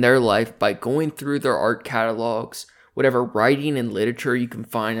and their life by going through their art catalogs, whatever writing and literature you can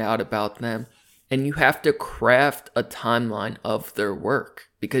find out about them, and you have to craft a timeline of their work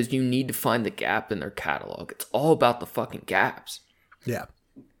because you need to find the gap in their catalog. It's all about the fucking gaps. Yeah.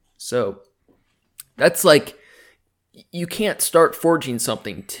 So that's like, you can't start forging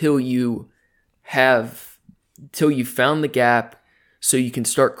something till you found the gap so you can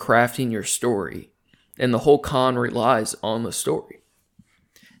start crafting your story. And the whole con relies on the story.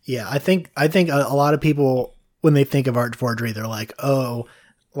 Yeah, I think a lot of people, when they think of art forgery, they're like, oh,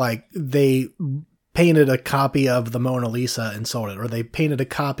 like they painted a copy of the Mona Lisa and sold it, or they painted a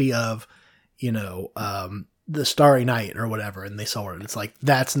copy of, the Starry Night or whatever, and they sold it. It's like,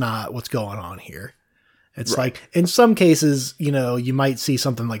 that's not what's going on here. It's right. like, in some cases, you might see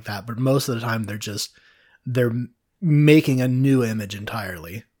something like that, but most of the time they're making a new image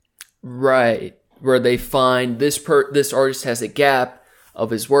entirely. Right. Where they find this artist has a gap of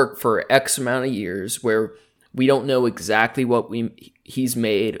his work for X amount of years where we don't know exactly what he's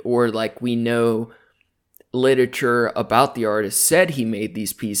made, or like we know literature about the artist said he made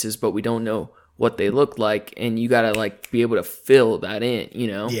these pieces, but we don't know what they look like, and you gotta like be able to fill that in,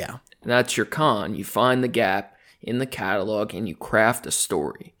 Yeah. And that's your con. You find the gap in the catalog and you craft a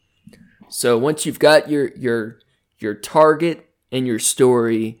story. So once you've got your target and your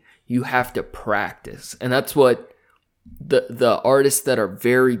story, you have to practice. And that's what the artists that are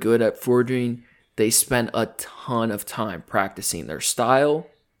very good at forging, they spend a ton of time practicing their style,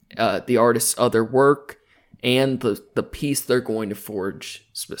 the artist's other work, and the piece they're going to forge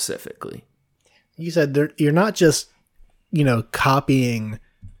specifically. You said you're not just, copying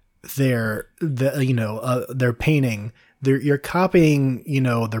their painting. You're copying,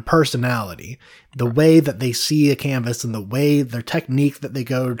 their personality, the way that they see a canvas, and the way their technique that they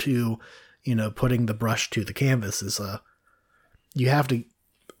go to, putting the brush to the canvas is you have to,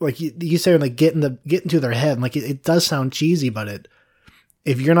 like you say, like get into their head. And like it does sound cheesy, but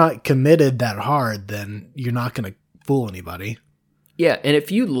if you're not committed that hard, then you're not going to fool anybody. Yeah, and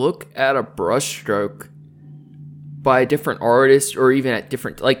if you look at a brushstroke by a different artist, or even at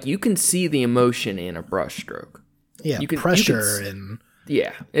different, like, you can see the emotion in a brushstroke. Yeah, pressure and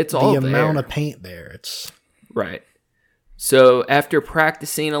it's all the there. amount of paint there. It's right. So after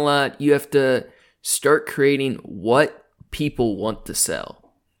practicing a lot, you have to start creating what people want to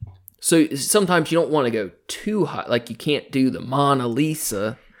sell. So sometimes you don't want to go too high, like you can't do the Mona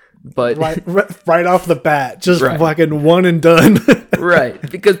Lisa, but right off the bat, just fucking one and done. Right,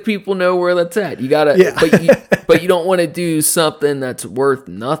 because people know where that's at. You gotta, but you don't want to do something that's worth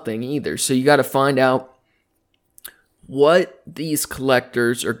nothing either. So you got to find out what these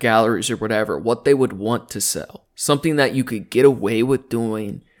collectors or galleries or whatever, what they would want to sell. Something that you could get away with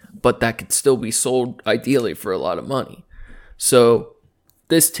doing, but that could still be sold ideally for a lot of money. So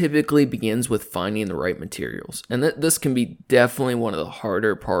this typically begins with finding the right materials. And this can be definitely one of the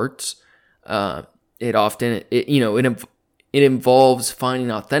harder parts. It involves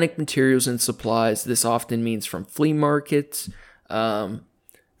finding authentic materials and supplies. This often means from flea markets, from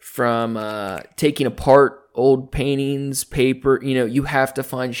taking apart old paintings, paper. You have to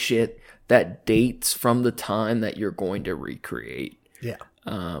find shit that dates from the time that you're going to recreate. Yeah.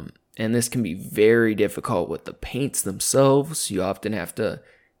 And this can be very difficult with the paints themselves. You often have to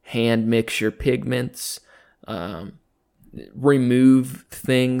hand mix your pigments, remove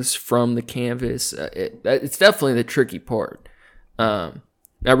things from the canvas. It's definitely the tricky part. I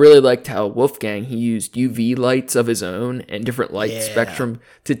really liked how Wolfgang, he used UV lights of his own and different light spectrum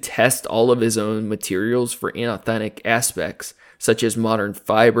to test all of his own materials for inauthentic aspects, such as modern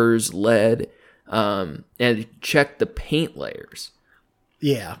fibers, lead, and check the paint layers.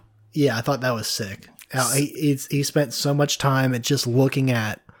 Yeah. Yeah, I thought that was sick. He spent so much time at just looking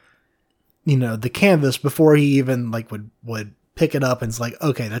at, the canvas before he even would pick it up and it's like,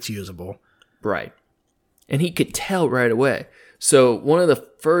 okay, that's usable. Right. And he could tell right away. So one of the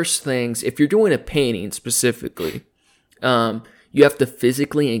first things, if you're doing a painting specifically, you have to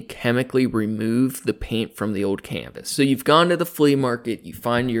physically and chemically remove the paint from the old canvas. So you've gone to the flea market, you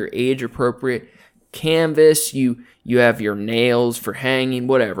find your age-appropriate canvas, you have your nails for hanging,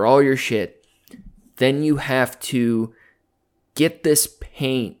 whatever, all your shit. Then you have to get this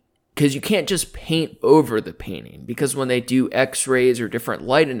paint, because you can't just paint over the painting, because when they do x-rays or different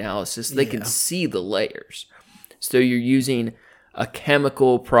light analysis, they can see the layers. So you're using a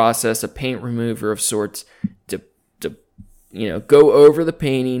chemical process, a paint remover of sorts, to go over the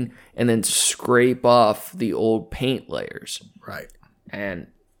painting and then scrape off the old paint layers. Right. And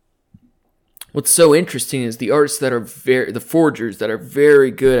what's so interesting is the artists that are the forgers that are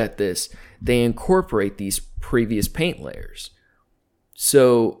very good at this, they incorporate these previous paint layers.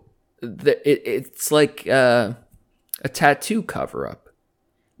 So it's like a tattoo cover-up.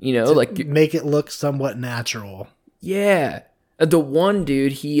 Like make it look somewhat natural. Yeah. The one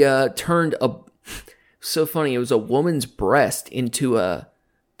dude, he turned so funny, it was a woman's breast into a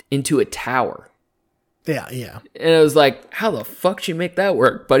tower. Yeah, yeah. And it was like, how the fuck did you make that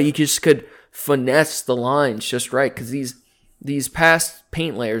work? But he just could finesse the lines just right, because these past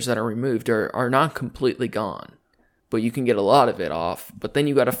paint layers that are removed are not completely gone. But you can get a lot of it off. But then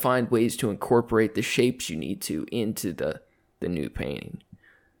you got to find ways to incorporate the shapes you need to into the new painting.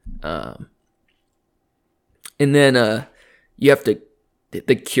 And then you have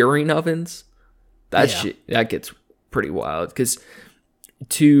the curing ovens. That gets pretty wild, because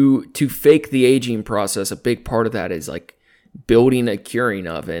to fake the aging process, a big part of that is like building a curing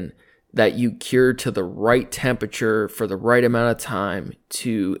oven that you cure to the right temperature for the right amount of time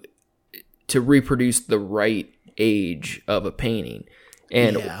to reproduce the right age of a painting.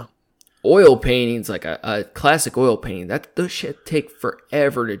 And oil paintings, like a classic oil painting, those shit take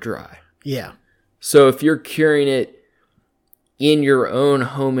forever to dry. Yeah. So if you're curing it in your own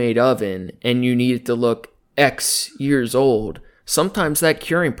homemade oven and you need it to look X years old, sometimes that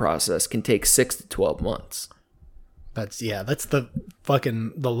curing process can take 6 to 12 months. That's the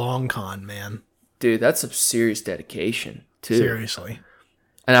long con, man. Dude, that's some serious dedication, too. Seriously.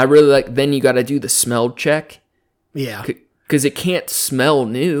 And I really like, then you got to do the smell check. Yeah. Because it can't smell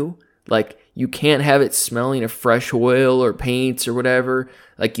new. Like, you can't have it smelling of fresh oil or paints or whatever.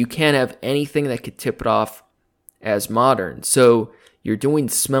 Like, you can't have anything that could tip it off as modern. So you're doing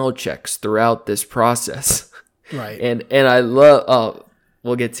smell checks throughout this process. Right. And I love,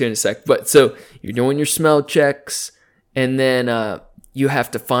 we'll get to it in a sec. But so you're doing your smell checks, and then you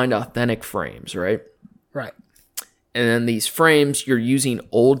have to find authentic frames, right? Right. And then these frames, you're using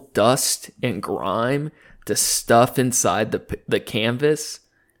old dust and grime to stuff inside the canvas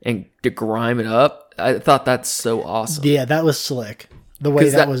and to grime it up. I thought that's so awesome. Yeah, that was slick. The way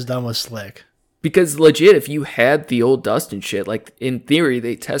that was done was slick. Because legit, if you had the old dust and shit, like in theory,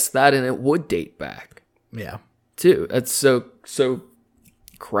 they test that and it would date back. Yeah. Too. That's so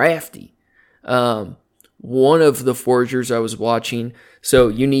crafty. One of the forgers I was watching, so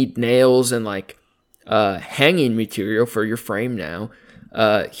you need nails and like hanging material for your frame now.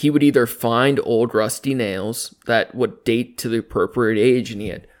 He would either find old rusty nails that would date to the appropriate age, and he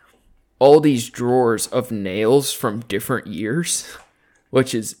had all these drawers of nails from different years,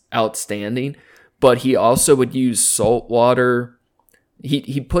 which is outstanding. But he also would use salt water.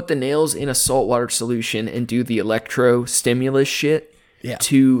 He'd put the nails in a saltwater solution and do the electro stimulus shit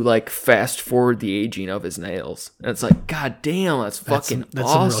to like fast forward the aging of his nails. And it's like, god damn, that's fucking that's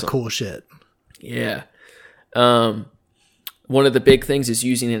awesome. Some real cool shit. Yeah. One of the big things is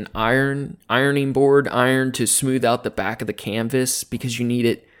using an ironing board to smooth out the back of the canvas, because you need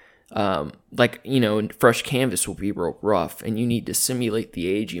it, fresh canvas will be real rough, and you need to simulate the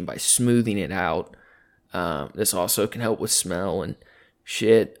aging by smoothing it out. This also can help with smell and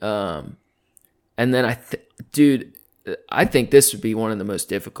shit. And then I think this would be one of the most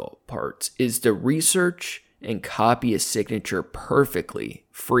difficult parts, is to research and copy a signature perfectly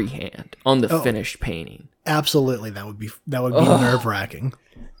freehand on the finished painting. Absolutely, that would be nerve-wracking.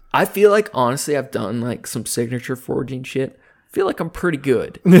 I feel like, honestly, I've done like some signature forging shit. I feel like I'm pretty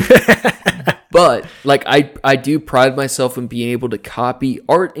good. But like I do pride myself in being able to copy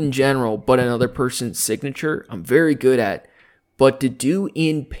art in general, but another person's signature, I'm very good at. But to do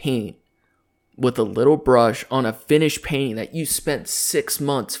in paint with a little brush on a finished painting that you spent 6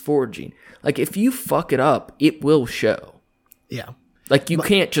 months forging, like if you fuck it up, it will show. Yeah. Like you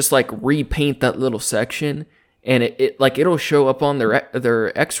can't just like repaint that little section and it'll show up on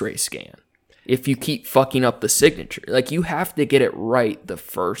their x-ray scan if you keep fucking up the signature. Like you have to get it right the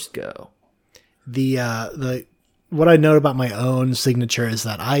first go. The what I know about my own signature is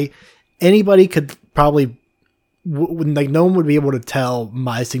that anybody could probably like no one would be able to tell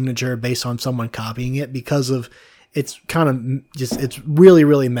my signature based on someone copying it, because of it's kind of just, it's really,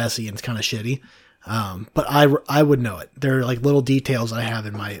 really messy and it's kind of shitty. But I would know it. There are like little details I have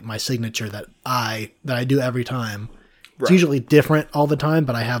in my signature that I do every time. It's usually different all the time,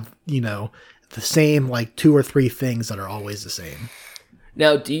 but I have, the same like 2 or 3 things that are always the same.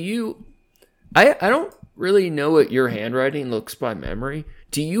 Now, I don't really know what your handwriting looks by memory.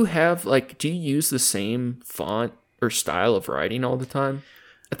 Do you use the same font or style of writing all the time?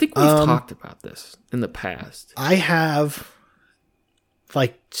 I think we've talked about this in the past. I have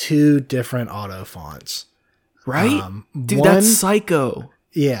like 2 different auto fonts. Right? Dude, that's psycho.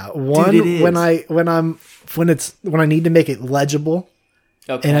 Yeah. One, dude, it is. when I need to make it legible,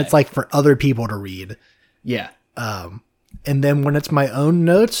 and it's like for other people to read. Yeah. And then when it's my own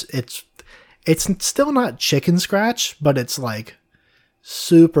notes, it's still not chicken scratch, but it's like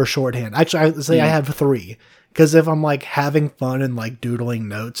super shorthand. Actually, I would say I have 3. Because if I'm like having fun and like doodling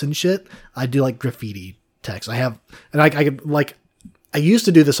notes and shit, I do like graffiti text. I used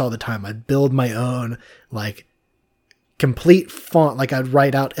to do this all the time. I'd build my own like complete font. Like I'd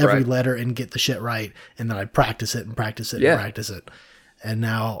write out every letter and get the shit right. And then I'd practice it and practice it and practice it. And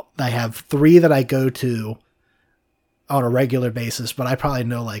now I have 3 that I go to on a regular basis, but I probably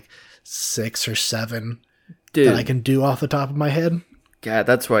know like 6 or 7 that I can do off the top of my head. God,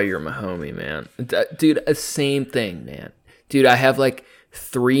 that's why you're my homie, man. Dude, same thing, man. Dude, I have like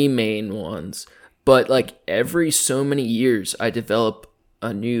 3 main ones, but like every so many years I develop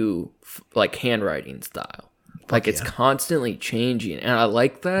a new like handwriting style. Like it's constantly changing, and I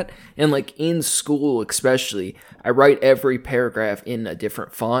like that. And like in school especially, I write every paragraph in a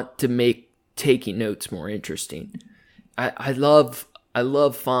different font to make taking notes more interesting. I love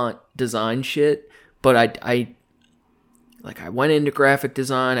font design shit, but I went into graphic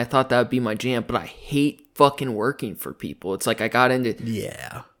design. I thought that would be my jam, but I hate fucking working for people. It's like I got into...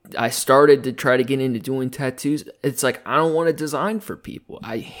 Yeah. I started to try to get into doing tattoos. It's like, I don't want to design for people.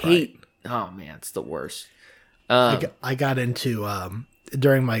 I hate... Right. Oh, man, it's the worst. I got into...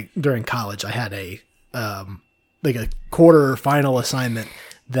 during college, I had a quarter final assignment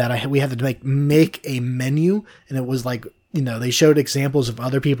that we had to make a menu, and it was like... they showed examples of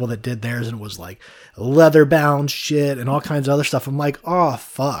other people that did theirs, and it was like leather bound shit and all kinds of other stuff. I'm like, oh,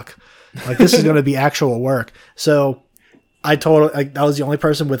 fuck. Like, this is going to be actual work. So I was the only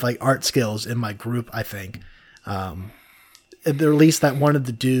person with like art skills in my group, I think. At least that wanted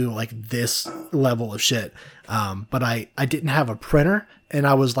to do like this level of shit. But I didn't have a printer, and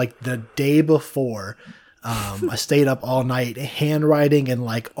I was like the day before, I stayed up all night handwriting in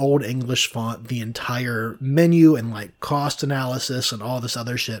like old English font the entire menu and like cost analysis and all this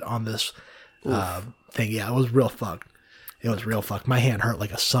other shit on this thing. Yeah, it was real fucked. My hand hurt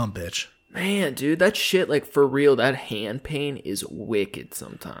like a sumbitch. Man, dude, that shit, like for real, that hand pain is wicked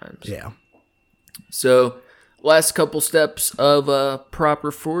sometimes. Yeah. So, last couple steps of proper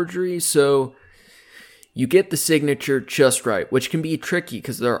forgery. So, you get the signature just right, which can be tricky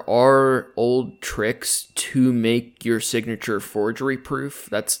because there are old tricks to make your signature forgery proof.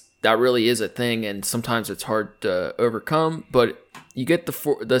 That really is a thing, and sometimes it's hard to overcome, but you get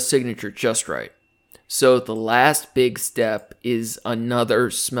the signature just right. So the last big step is another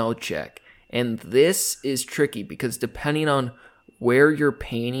smell check, and this is tricky because depending on where your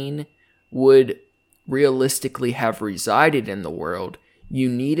painting would realistically have resided in the world, you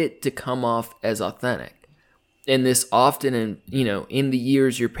need it to come off as authentic. And this often, in the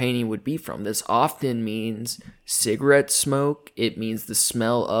years your painting would be from, this often means cigarette smoke. It means the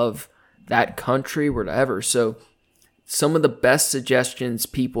smell of that country, whatever. So some of the best suggestions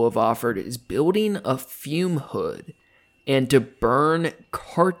people have offered is building a fume hood and to burn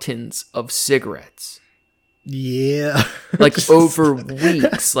cartons of cigarettes. Yeah. Like over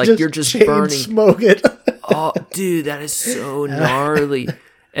weeks. Like you're just burning. Smoke it. Oh, dude, that is so gnarly.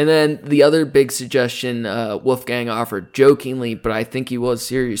 And then the other big suggestion Wolfgang offered, jokingly, but I think he was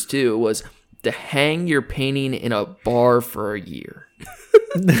serious too, was to hang your painting in a bar for a year.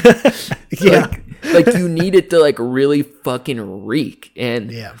 Yeah. Like you need it to like really fucking reek.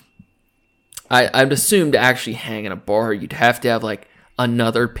 And yeah, I'd assume to actually hang in a bar, you'd have to have like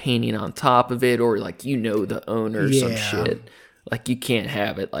another painting on top of it, or like the owner or some shit. Like you can't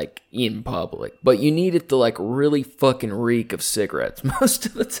have it like in public, but you need it to like really fucking reek of cigarettes most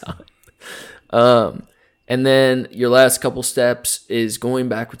of the time. And then your last couple steps is going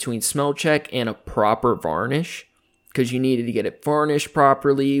back between smell check and a proper varnish, because you needed to get it varnished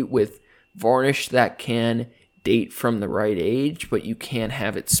properly with varnish that can date from the right age, but you can't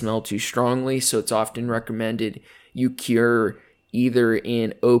have it smell too strongly. So it's often recommended you cure either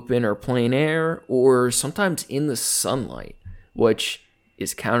in open or plain air, or sometimes in the sunlight, which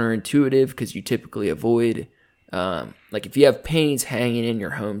is counterintuitive because you typically avoid Like if you have paintings hanging in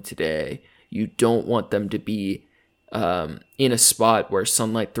your home today, you don't want them to be in a spot where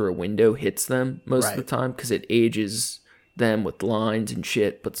sunlight through a window hits them most of the time, because it ages them with lines and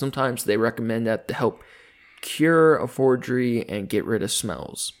shit. But sometimes they recommend that to help cure a forgery and get rid of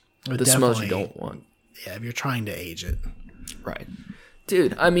smells. The smells you don't want. Yeah, if you're trying to age it. Right.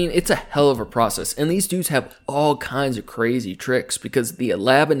 Dude, I mean, it's a hell of a process. And these dudes have all kinds of crazy tricks because the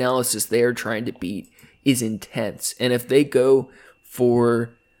lab analysis they are trying to beat is intense. And if they go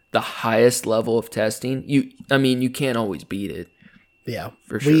for the highest level of testing, you can't always beat it. Yeah.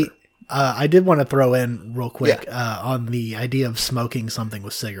 For sure. I did want to throw in real quick on the idea of smoking something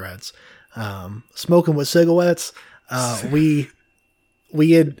with cigarettes. Smoking with cigarettes, we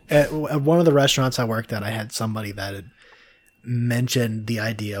had at one of the restaurants I worked at, I had somebody that had mentioned the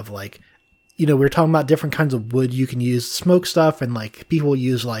idea of like, you know, we were talking about different kinds of wood you can use to smoke stuff, and like people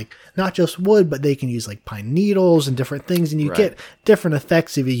use like not just wood, but they can use like pine needles and different things, and you get different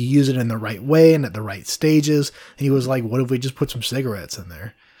effects if you use it in the right way and at the right stages. And he was like, what if we just put some cigarettes in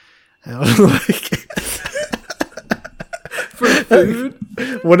there? And I was like, for food?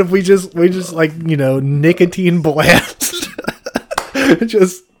 What if we just like, you know, nicotine blast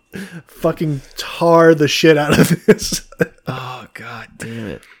just fucking tar the shit out of this? Oh, god damn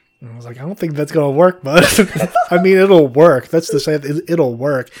it. I was like, I don't think that's going to work, bud. I mean, it'll work. That's the same. It'll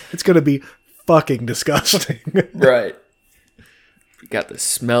work. It's going to be fucking disgusting. Right. You got the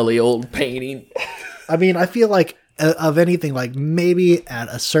smelly old painting. I mean, I feel like of anything, like maybe at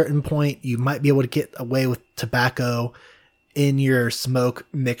a certain point, you might be able to get away with tobacco in your smoke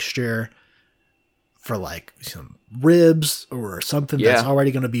mixture for like some ribs or something that's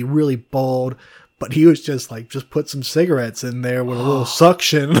already going to be really bold. But he was just like, just put some cigarettes in there with a little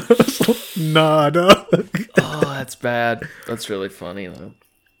suction. Nah, dog. Oh, that's bad. That's really funny, though.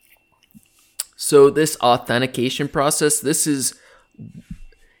 So this authentication process, this is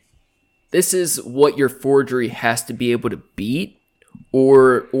what your forgery has to be able to beat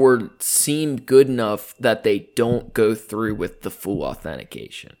or seem good enough that they don't go through with the full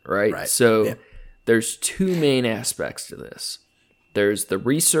authentication, right? So there's two main aspects to this. There's the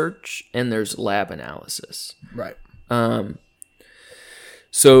research and there's lab analysis. Right.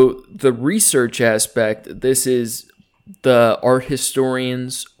 So the research aspect, this is the art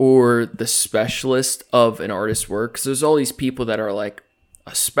historians or the specialist of an artist's work. Because there's all these people that are like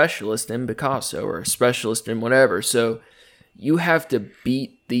a specialist in Picasso or a specialist in whatever. So you have to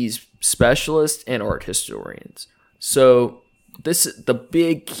beat these specialists and art historians. So this is the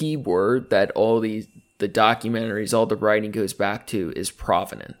big key word that all the documentaries, all the writing goes back to is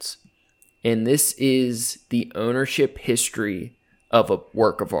provenance. And this is the ownership history of a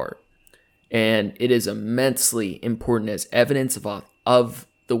work of art. And it is immensely important as evidence of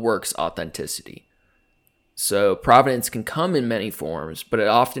the work's authenticity. So provenance can come in many forms, but it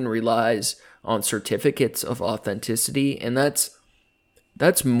often relies on certificates of authenticity. And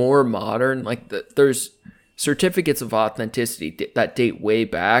that's more modern. Like there's certificates of authenticity that date way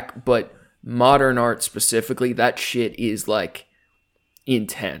back, but modern art specifically, that shit is like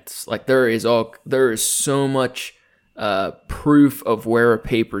intense. Like there is so much proof of where a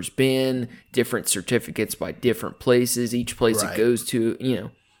paper's been, different certificates by different places, each place it goes to, you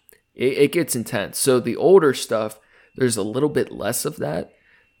know, it gets intense. So the older stuff, there's a little bit less of that,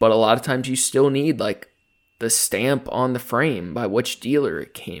 but a lot of times you still need like the stamp on the frame by which dealer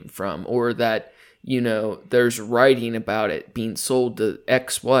it came from, or that, you know, there's writing about it being sold to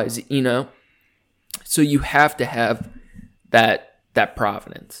XYZ, you know? So you have to have that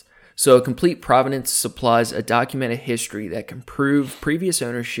provenance. So a complete provenance supplies a documented history that can prove previous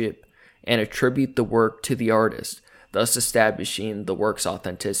ownership and attribute the work to the artist, thus establishing the work's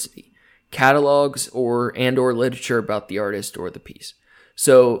authenticity. Catalogs or literature about the artist or the piece.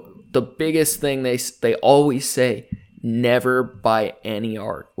 So the biggest thing they always say, never buy any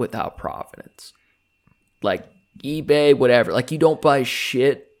art without provenance. Like eBay, whatever. Like you don't buy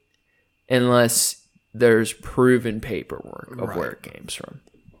shit unless there's proven paperwork of where it came from.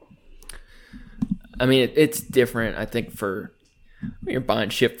 I mean, it's different, I think, for when you're buying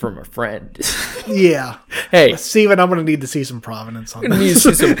shit from a friend. Yeah. Hey. Steven, I'm going to need to see some provenance on this. I'm going to need to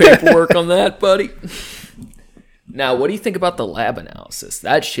see some paperwork on that, buddy. Now, what do you think about the lab analysis?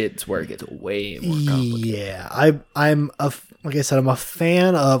 That shit's where it gets way more complicated. Yeah, I'm like I said, I'm a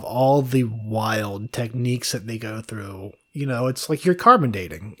fan of all the wild techniques that they go through. You know, it's like you're carbon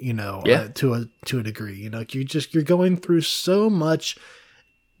dating, you know, to a degree. You know, you're going through so much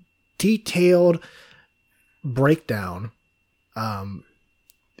detailed breakdown.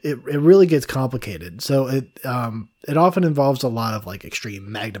 It really gets complicated. So it often involves a lot of like extreme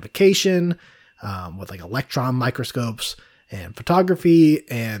magnification. with like electron microscopes and photography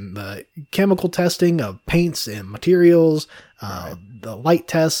and the chemical testing of paints and materials, the light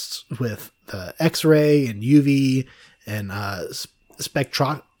tests with the X-ray and UV and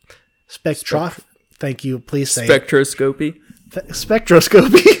thank you. Please say spectroscopy.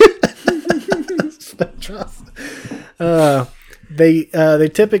 Spectroscopy. They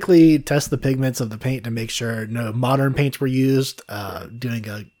typically test the pigments of the paint to make sure no modern paints were used, doing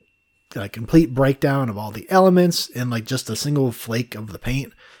a complete breakdown of all the elements in like just a single flake of the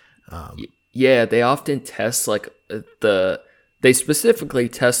paint. Yeah, they often test they specifically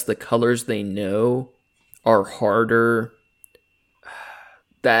test the colors they know are harder.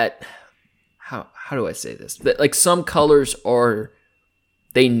 That how do I say this? That like some colors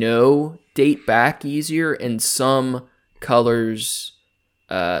they know date back easier, and some colors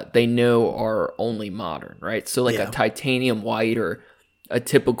they know are only modern, right? So like a titanium white or a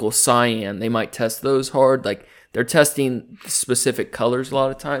typical cyan, they might test those hard. Like they're testing specific colors a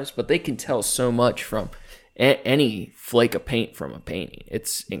lot of times, but they can tell so much from any flake of paint from a painting.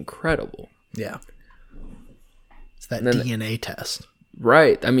 It's incredible. Yeah. It's that DNA test.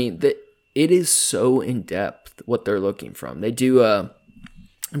 Right. I mean, it is so in depth what they're looking from. They do, I'm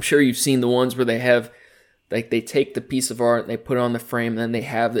sure you've seen the ones where they have, like they take the piece of art, they put it on the frame, and then they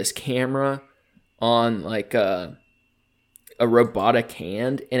have this camera on like a robotic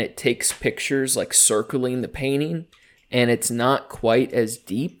hand, and it takes pictures like circling the painting, and it's not quite as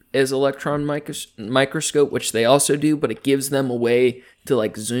deep as electron microscope, which they also do, but it gives them a way to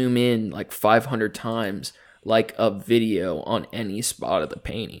like zoom in like 500 times like a video on any spot of the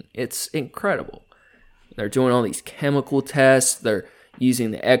painting. It's incredible. They're doing all these chemical tests. They're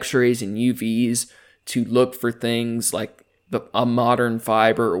using the X-rays and UVs to look for things like a modern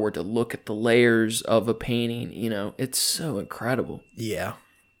fiber, or to look at the layers of a painting. You know, it's so incredible. Yeah.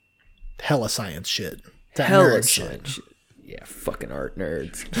 Hella science shit. Hella science shit. Yeah, fucking art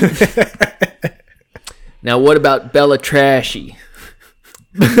nerds. Now, what about Bella Trashy?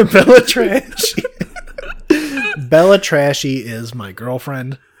 Bella Trashy. Bella Trashy is my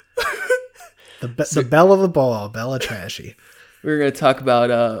girlfriend. The belle of the ball, Bella Trashy. We're going to talk about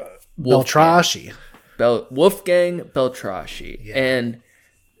Beltrachy. Wolfgang Beltrachy. Yeah. And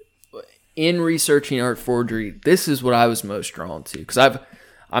in researching art forgery, this is what I was most drawn to, because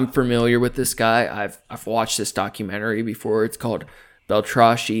I'm familiar with this guy. I've watched this documentary before. It's called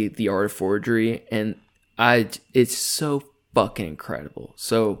Beltrachy: The Art of Forgery, and it's so fucking incredible.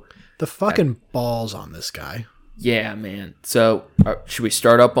 So the fucking balls on this guy. Yeah, man. So should we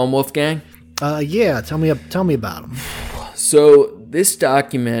start up on Wolfgang? Yeah. Tell me about him. So this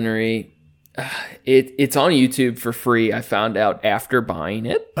documentary, it's on YouTube for free. I found out after buying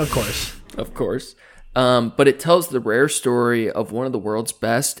it. Of course. But it tells the rare story of one of the world's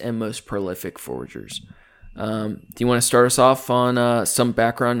best and most prolific forgers. Do you want to start us off on some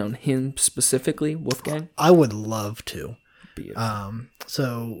background on him specifically, Wolfgang? I would love to.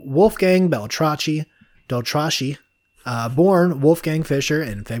 So Wolfgang Beltrachy, born Wolfgang Fischer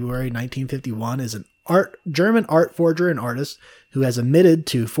in February 1951, is an German art forger and artist who has admitted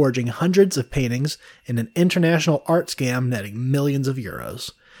to forging hundreds of paintings in an international art scam netting millions of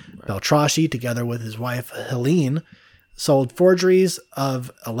euros. Right. Beltrachy, together with his wife Helene, sold forgeries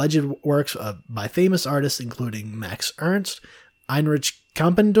of alleged works by famous artists including Max Ernst, Heinrich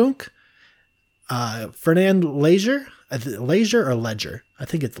Kampendunk, Fernand Léger, Ledger, I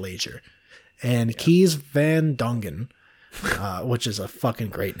think it's Léger, and Kees van Dongen, which is a fucking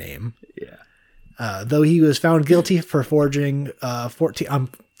great name. Yeah. Though he was found guilty for forging 14... I'm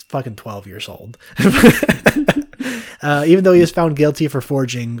fucking 12 years old. Even though he was found guilty for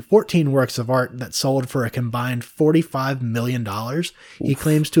forging 14 works of art that sold for a combined $45 million, he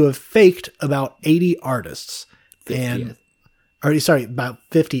claims to have faked about 80 artists. About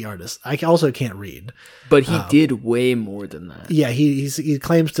 50 artists. I also can't read. But he did way more than that. Yeah, he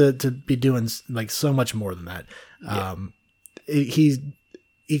claims to be doing like so much more than that. Yeah.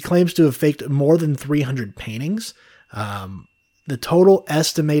 He claims to have faked more than 300 paintings. The total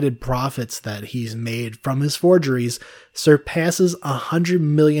estimated profits that he's made from his forgeries surpasses $100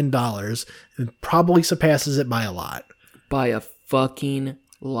 million, and probably surpasses it by a lot. By a fucking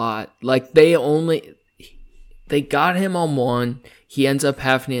lot. Like they got him on one. He ends up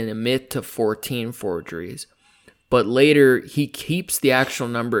having to admit to 14 forgeries. But later, he keeps the actual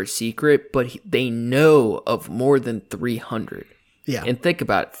number a secret, but they know of more than 300. Yeah. And think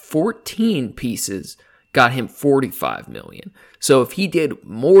about it. 14 pieces got him 45 million. So if he did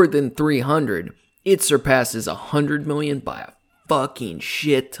more than 300, it surpasses 100 million by a fucking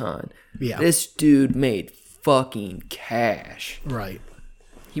shit ton. Yeah. This dude made fucking cash. Right.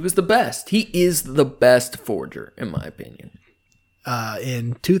 He was the best. He is the best forger, in my opinion.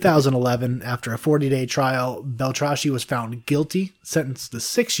 In 2011, after a 40-day trial, Beltracchi was found guilty, sentenced to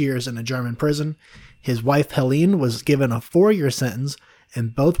 6 years in a German prison. His wife, Helene, was given a 4-year sentence,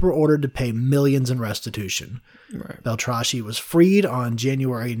 and both were ordered to pay millions in restitution. Right. Beltracchi was freed on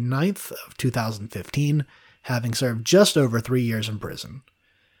January 9th of 2015, having served just over 3 years in prison.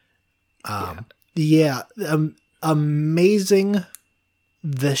 Amazing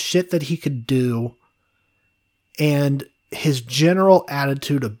the shit that he could do and his general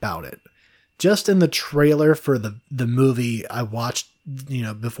attitude about it. Just in the trailer for the movie I watched,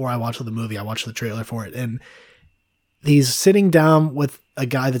 before I watched the movie, I watched the trailer for it, and he's sitting down with a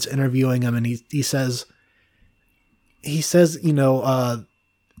guy that's interviewing him, and he says, it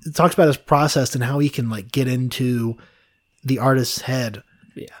talks about his process and how he can like get into the artist's head.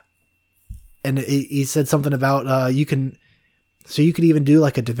 Yeah. And he said something about, you could even do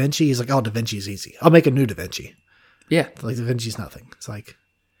like a Da Vinci. He's like, oh, Da Vinci's easy. I'll make a new Da Vinci. Yeah. Like Da Vinci's nothing. It's like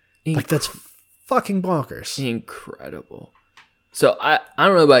that's fucking bonkers. Incredible. So I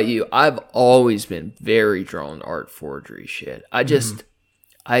don't know about you. I've always been very drawn to art forgery shit. I just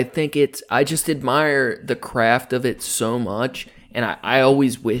admire the craft of it so much. And I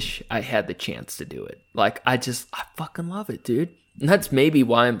always wish I had the chance to do it. Like, I fucking love it, dude. And that's maybe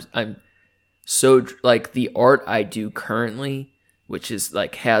why I'm so, like, the art I do currently, which is,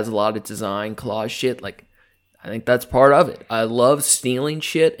 like, has a lot of design, collage shit, like, I think that's part of it. I love stealing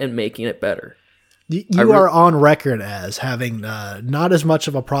shit and making it better. You are on record as having not as much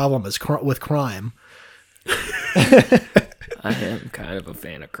of a problem as with crime. I am kind of a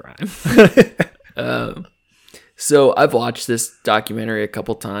fan of crime. So I've watched this documentary a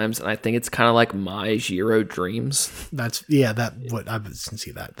couple times, and I think it's kind of like my Jiro Dreams. I can see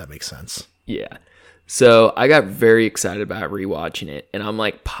that. That makes sense. Yeah. So I got very excited about rewatching it, and I'm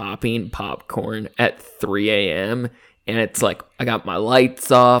like popping popcorn at 3 a.m. And it's like I got my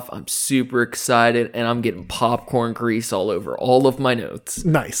lights off. I'm super excited, and I'm getting popcorn grease all over all of my notes.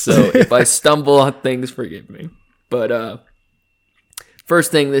 Nice. So if I stumble on things, forgive me. But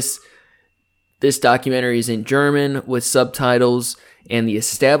first thing, this documentary is in German with subtitles, and the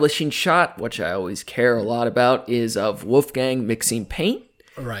establishing shot, which I always care a lot about, is of Wolfgang mixing paint.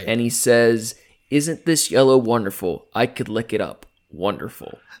 Right. And he says, "Isn't this yellow wonderful? I could lick it up.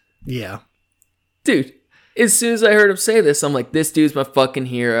 Wonderful." Yeah. Dude, as soon as I heard him say this, I'm like, this dude's my fucking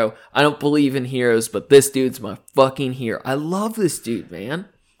hero. I don't believe in heroes, but this dude's my fucking hero. I love this dude, man.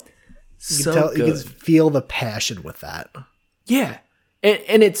 You can feel the passion with that. Yeah.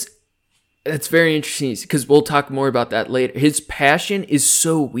 And it's very interesting because we'll talk more about that later. His passion is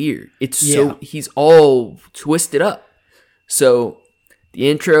so weird. He's all twisted up. So the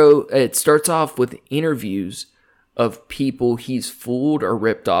intro, it starts off with interviews of people he's fooled or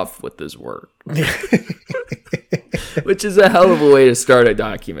ripped off with his work. Which is a hell of a way to start a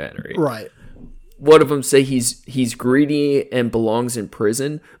documentary. Right. One of them say he's greedy and belongs in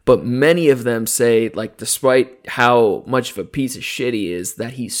prison, but many of them say, like, despite how much of a piece of shit he is,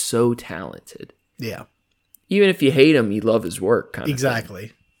 that he's so talented. Yeah. Even if you hate him, you love his work.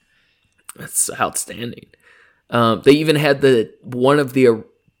 Exactly. That's outstanding. They even had one of the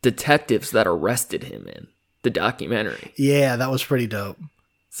detectives that arrested him in the documentary. Yeah, that was pretty dope.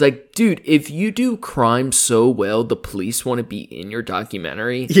 It's like, dude, if you do crime so well, the police want to be in your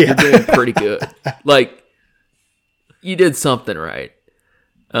documentary, You're doing pretty good. Like, you did something right.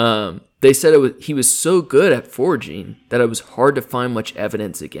 They said he was so good at forging that it was hard to find much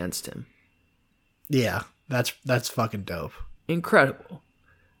evidence against him. Yeah, that's fucking dope. Incredible.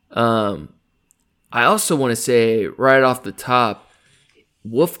 I also want to say right off the top,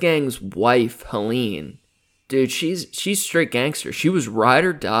 Wolfgang's wife, Helene, dude, she's straight gangster. She was ride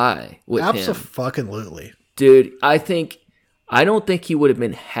or die with him. Absolutely. Dude, I don't think he would have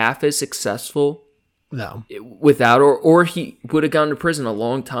been half as successful without or he would have gone to prison a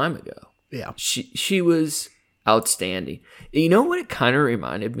long time ago. Yeah. She was outstanding. You know what it kind of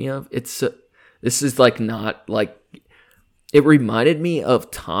reminded me of? This is like not like, it reminded me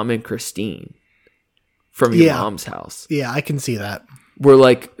of Tom and Christine from Your Mom's House. Yeah, I can see that. Where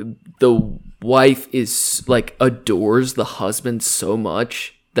like the wife is like adores the husband so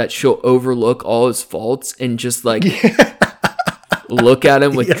much that she'll overlook all his faults and just like look at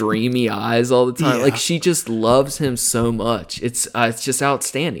him with dreamy eyes all the time. Yeah. Like she just loves him so much. It's just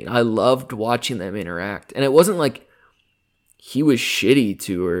outstanding. I loved watching them interact, and it wasn't like he was shitty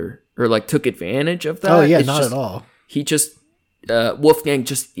to her or like took advantage of that. Oh yeah, it's not just, at all. He just Wolfgang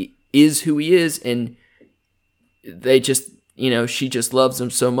just is who he is, and they just. You know, she just loves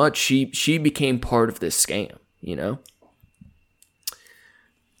him so much. She became part of this scam, you know?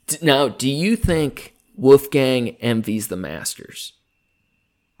 Now, do you think Wolfgang envies the masters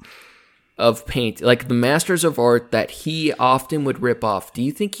of paint, like the masters of art that he often would rip off? Do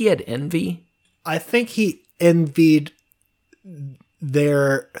you think he had envy? I think he envied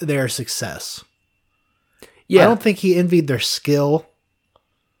their success. Yeah. I don't think he envied their skill.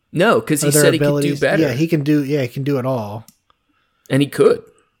 No, because he said he could do better. Yeah, he can do it all. And he could.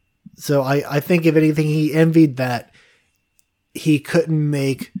 So I think if anything, he envied that he couldn't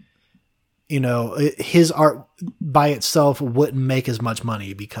make, his art by itself wouldn't make as much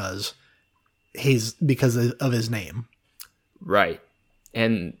money because of his name. Right.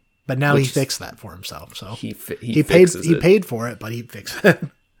 But now he fixed that for himself. So he paid for it, but he fixed it.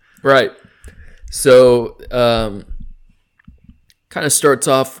 Right. So, kind of starts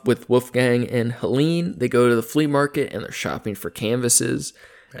off with Wolfgang and Helene. They go to the flea market and they're shopping for canvases.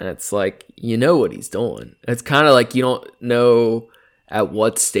 And it's like, you know what he's doing. It's kind of like you don't know at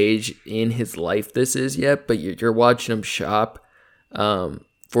what stage in his life this is yet, but you're watching him shop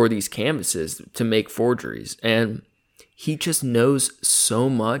for these canvases to make forgeries. And he just knows so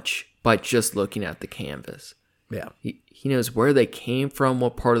much by just looking at the canvas. Yeah. He knows where they came from,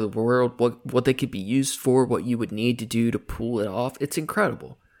 what part of the world, what they could be used for, what you would need to do to pull it off. It's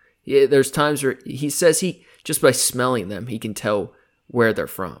incredible. Yeah, there's times where he says he, just by smelling them, he can tell where they're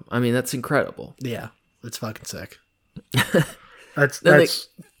from. I mean, that's incredible. Yeah, it's fucking sick.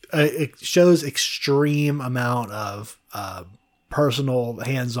 It shows extreme amount of personal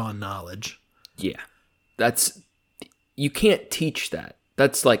hands-on knowledge. Yeah, you can't teach that.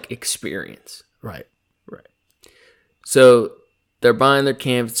 That's like experience. Right. So they're buying their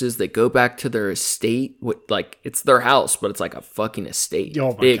canvases. They go back to their estate. It's their house, but it's like a fucking estate.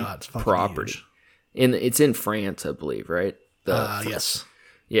 Oh my God, it's fucking property. Huge. And it's in France, I believe, right? Yes.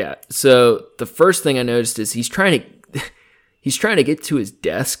 Yeah. So the first thing I noticed is he's trying to get to his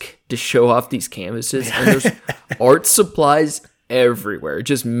desk to show off these canvases, and there's art supplies everywhere,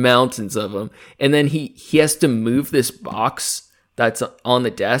 just mountains of them. And then he has to move this box that's on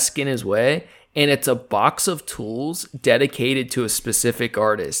the desk in his way. And it's a box of tools dedicated to a specific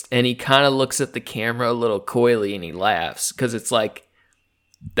artist. And he kind of looks at the camera a little coyly and he laughs because it's like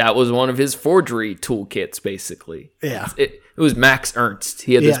that was one of his forgery toolkits, basically. Yeah. It was Max Ernst.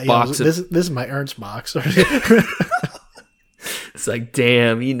 He had this box. This is my Ernst box. It's like,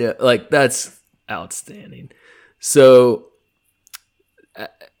 damn, that's outstanding. So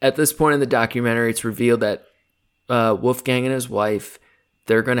at this point in the documentary, it's revealed that Wolfgang and his wife,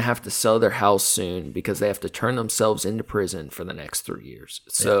 they're going to have to sell their house soon because they have to turn themselves into prison for the next 3 years.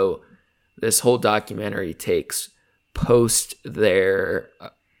 Yeah. So this whole documentary takes post their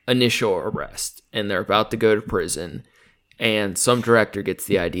initial arrest, and they're about to go to prison. And some director gets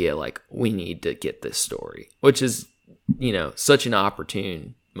the idea, like, we need to get this story, which is, such an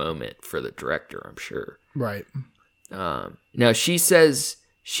opportune moment for the director, I'm sure. Right. Now, she says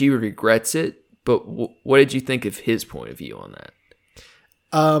she regrets it, but what did you think of his point of view on that?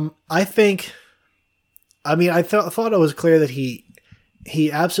 I thought it was clear that he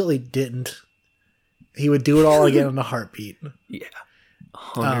absolutely didn't. He would do it all again in a heartbeat. Yeah,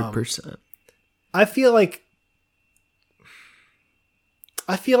 100%. I feel like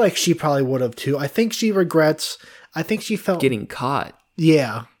she probably would have too. I think she regrets. I think she felt getting caught.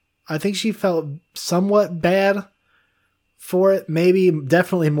 Yeah, I think she felt somewhat bad for it. Maybe,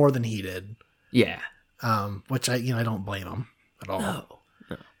 definitely more than he did. Yeah. Which I don't blame him at all. No.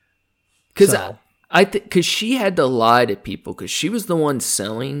 Because she had to lie to people because she was the one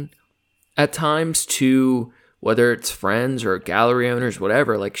selling at times to whether it's friends or gallery owners,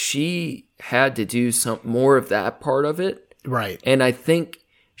 whatever. Like she had to do some more of that part of it, right? And I think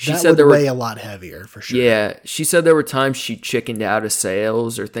she that said would there weigh were a lot heavier for sure. Yeah, she said there were times she chickened out of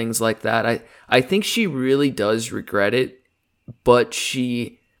sales or things like that. I think she really does regret it, but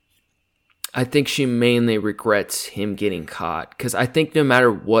I think she mainly regrets him getting caught because I think no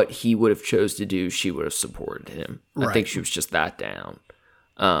matter what he would have chose to do, she would have supported him. Right. I think she was just that down.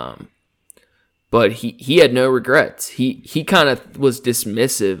 But he had no regrets. He kind of was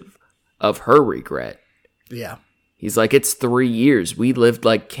dismissive of her regret. Yeah. He's like, it's 3 years. We lived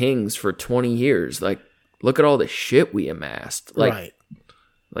like kings for 20 years. Like, look at all the shit we amassed. Like,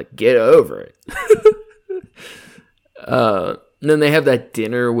 like get over it. And then they have that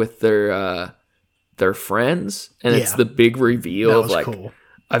dinner with their friends, and it's the big reveal of like, cool.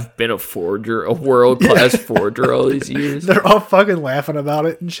 I've been a forger, a world-class forger all these years. They're all fucking laughing about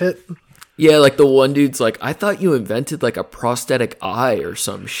it and shit. Yeah, like the one dude's like, I thought you invented like a prosthetic eye or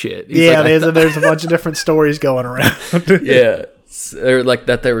some shit. He's yeah, like, there's a bunch of different stories going around. Yeah, they're like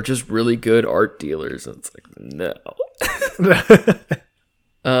that they were just really good art dealers. And it's like, no.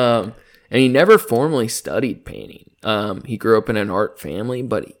 And he never formally studied painting. He grew up in an art family,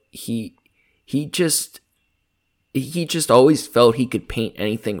 but he just always felt he could paint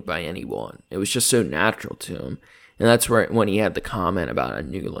anything by anyone. It was just so natural to him. And that's when he had the comment about a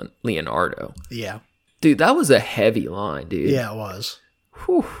new Leonardo. Yeah. Dude, that was a heavy line, dude. Yeah, it was.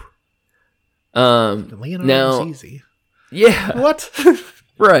 Whew. Leonardo now, was easy. Yeah. What?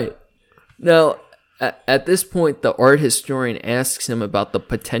 Right. Now, at this point, the art historian asks him about the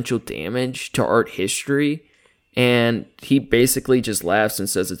potential damage to art history, and he basically just laughs and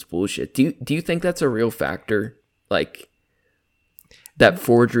says it's bullshit. Do you think that's a real factor? Like, that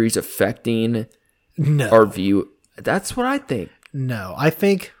forgery's affecting our view? That's what I think. No, I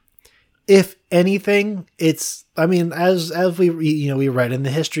think if anything, it's. I mean, as we we read in the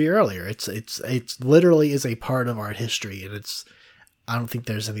history earlier, it's literally is a part of art history, and it's. I don't think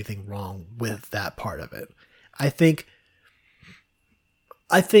there's anything wrong with that part of it. I think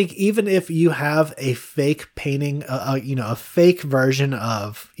even if you have a fake painting, a fake version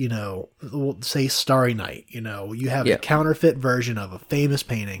of, say Starry Night, you have a counterfeit version of a famous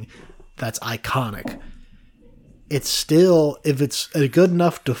painting that's iconic. It's still, if it's good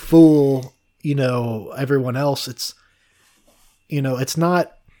enough to fool, everyone else, it's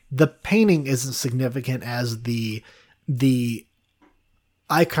not, the painting isn't significant as the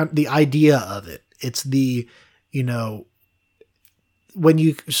icon, the idea of it. It's the, when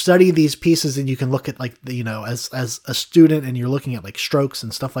you study these pieces and you can look at like the, as a student and you're looking at like strokes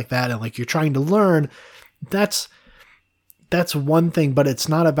and stuff like that, and like you're trying to learn, that's one thing, but it's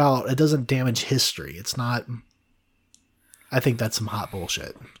not about, it doesn't damage history. It's not, I think that's some hot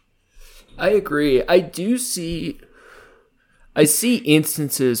bullshit. I agree. I see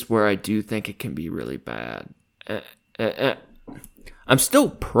instances where I do think it can be really bad. I'm still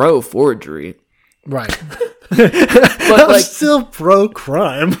pro forgery. Right. But I'm still pro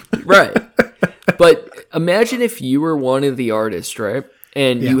crime. Right. But imagine if you were one of the artists, right?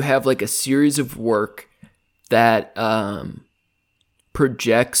 And you have like a series of work that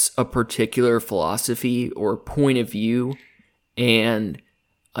projects a particular philosophy or point of view, and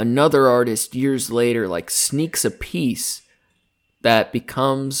another artist years later like sneaks a piece that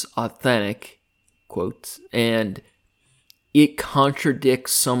becomes authentic, quotes, and it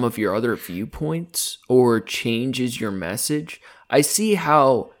contradicts some of your other viewpoints or changes your message. I see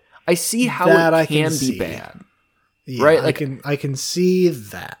how it can be bad. Yeah, right? Like, I can see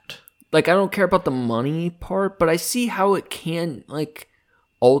that. Like, I don't care about the money part, but I see how it can like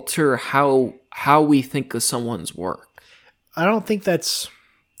alter how we think of someone's work. I don't think that's,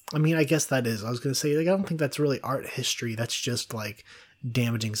 I mean, I guess that is, I was going to say, like, I don't think that's really art history. That's just like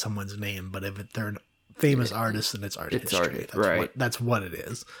damaging someone's name. But if they're an famous artist, then it's art history. That's what it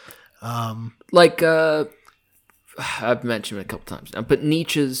is. Like, I've mentioned it a couple times now, but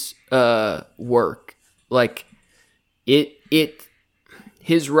Nietzsche's work, like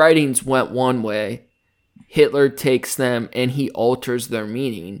his writings went one way. Hitler takes them and he alters their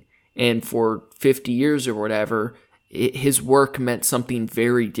meaning. And for 50 years or whatever, his work meant something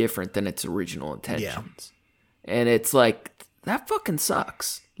very different than its original intentions. Yeah. And it's like, that fucking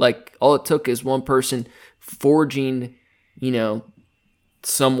sucks. Like, all it took is one person forging,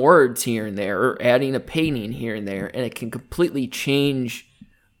 some words here and there, or adding a painting here and there, and it can completely change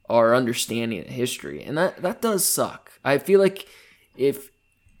our understanding of history. And that does suck. I feel like if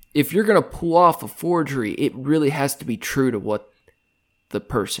you're going to pull off a forgery, it really has to be true to what the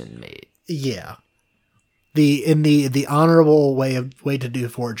person made. Yeah. The honorable way to do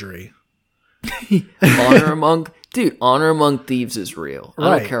forgery. honor among thieves is real.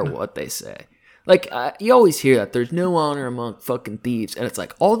 I don't care what they say. Like, you always hear that there's no honor among fucking thieves, and it's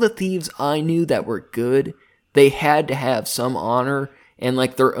like all the thieves I knew that were good, they had to have some honor and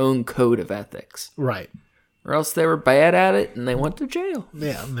like their own code of ethics, right? Or else they were bad at it and they went to jail.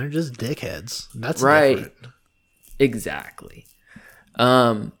 Yeah, they're just dickheads. That's right. Different. Exactly.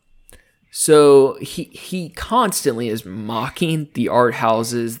 So he constantly is mocking the art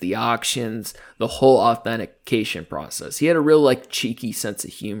houses, the auctions, the whole authentication process. He had a real like cheeky sense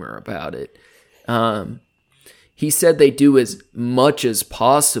of humor about it. He said they do as much as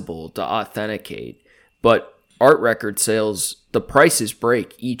possible to authenticate, but art record sales, the prices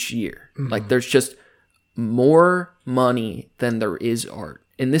break each year. Mm-hmm. Like, there's just more money than there is art.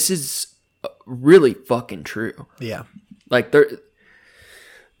 And this is really fucking true. Yeah. Like, the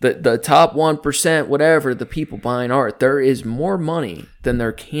top 1%, whatever, the people buying art, there is more money than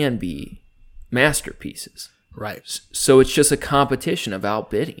there can be masterpieces. Right. So it's just a competition of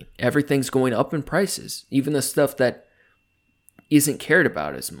outbidding. Everything's going up in prices, even the stuff that isn't cared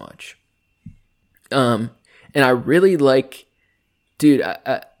about as much. And I really like dude,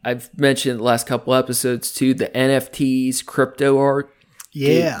 I've mentioned the last couple episodes too, the NFTs, crypto art.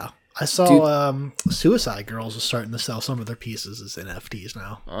 Yeah. Dude, I saw Suicide Girls is starting to sell some of their pieces as NFTs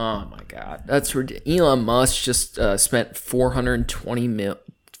now. Oh my god, that's ridiculous. Elon Musk just spent 420 million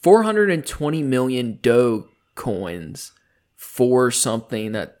Dogecoins for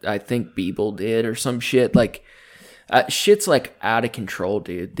something that I think Beeple did or some shit. Like, shit's like out of control,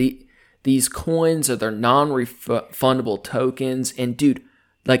 dude. These coins are their non-refundable tokens, and dude,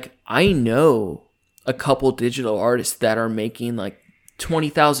 like, I know a couple digital artists that are making like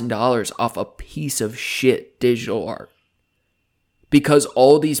 $20,000 off a piece of shit digital art, because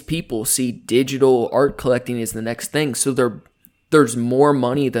all these people see digital art collecting as the next thing. So there's more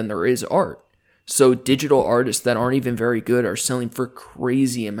money than there is art. So digital artists that aren't even very good are selling for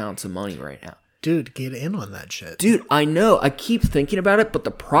crazy amounts of money right now. Dude, get in on that shit. Dude, I know. I keep thinking about it, but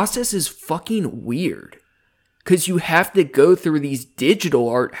the process is fucking weird. Because you have to go through these digital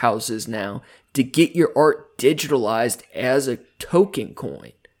art houses now to get your art digitalized as a token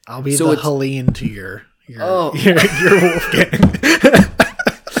coin. I'll be the Helene to your Wolfgang.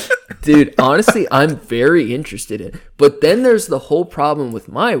 Dude, honestly, I'm very interested in it. But then there's the whole problem with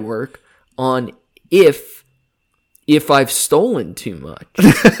my work on if I've stolen too much.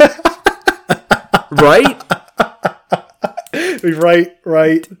 Right?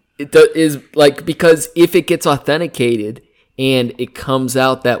 Right. It is like, because if it gets authenticated and it comes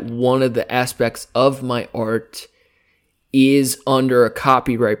out that one of the aspects of my art is under a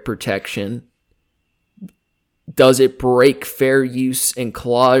copyright protection, does it break fair use and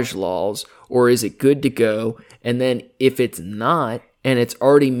collage laws, or is it good to go? And then if it's not, and it's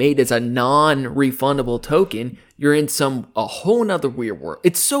already made as a non-refundable token, you're in a whole nother weird world.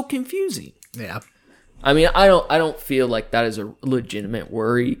 It's so confusing. Yeah. I mean, I don't feel like that is a legitimate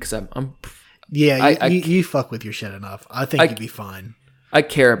worry, because I'm yeah, you fuck with your shit enough. I think you'd be fine. I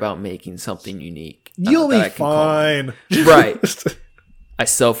care about making something unique. You'll be fine. Right. I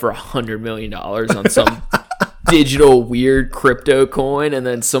sell for $100 million on some digital weird crypto coin, and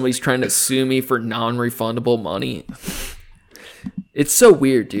then somebody's trying to sue me for non-refundable money. It's so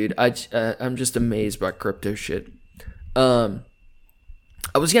weird, dude. I'm just amazed by crypto shit.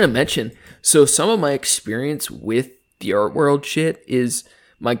 I was going to mention, so some of my experience with the art world shit is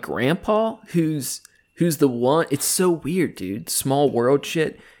my grandpa, who's the one. It's so weird, dude. Small world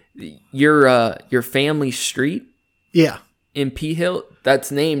shit. Your family street, yeah, in P Hill,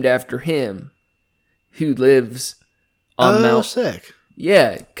 that's named after him, who lives on Mount. Sick.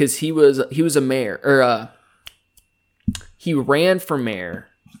 Yeah, because he was a mayor, or he ran for mayor,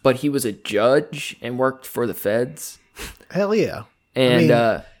 but he was a judge and worked for the feds. Hell yeah. And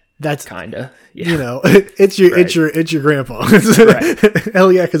I mean, that's kinda, yeah. You know, it's your grandpa. Right.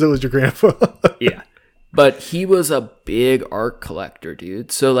 Hell yeah, because it was your grandpa. Yeah, but he was a big art collector,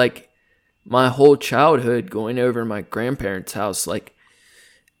 dude. So like, my whole childhood going over to my grandparents' house, like,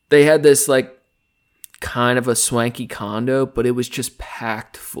 they had this like kind of a swanky condo, but it was just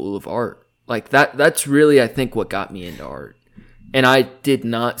packed full of art. Like that's really, I think, what got me into art. And I did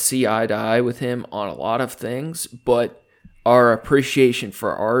not see eye to eye with him on a lot of things, but our appreciation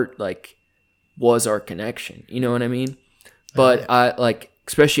for art, like, was our connection. You know what I mean? But I, like,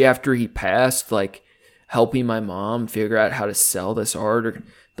 especially after he passed, like, helping my mom figure out how to sell this art, or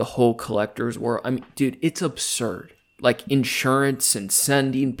the whole collector's world. I mean, dude, it's absurd. Like, insurance and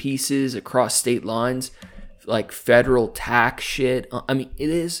sending pieces across state lines, like federal tax shit. I mean, it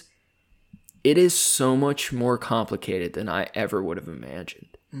is so much more complicated than I ever would have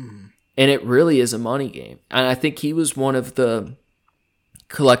imagined. Mm. And it really is a money game. And I think he was one of the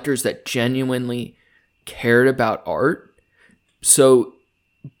collectors that genuinely cared about art. So,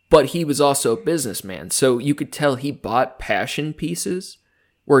 but he was also a businessman. So you could tell he bought passion pieces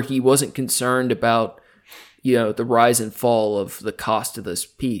where he wasn't concerned about, you know, the rise and fall of the cost of this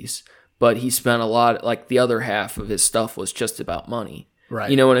piece. But he spent a lot, like, the other half of his stuff was just about money. Right.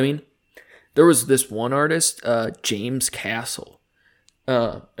 You know what I mean? There was this one artist, James Castle.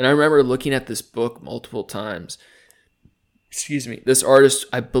 And I remember looking at this book multiple times. Excuse me. This artist,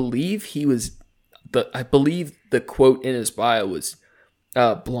 I believe the quote in his bio was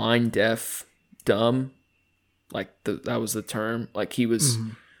blind, deaf, dumb. Like, that was the term. Like, he was,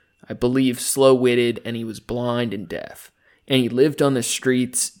 I believe, slow-witted, and he was blind and deaf. And he lived on the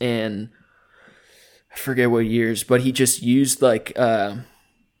streets, and I forget what years, but he just used, like,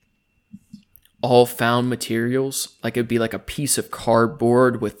 all found materials. Like, it'd be like a piece of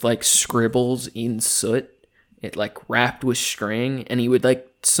cardboard with like scribbles in soot, it like wrapped with string, and he would,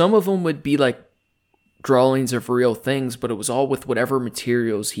 like, some of them would be like drawings of real things, but it was all with whatever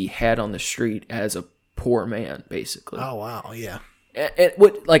materials he had on the street as a poor man, basically. Oh wow, yeah. And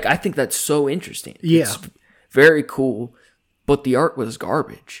what, like, I think that's so interesting. Yeah. It's very cool, but the art was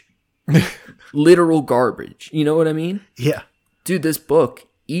garbage. Literal garbage. You know what I mean? Yeah. Dude, this book,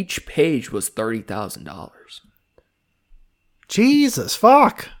 each page was $30,000. Jesus,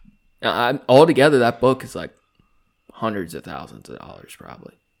 fuck. Altogether, that book is like hundreds of thousands of dollars,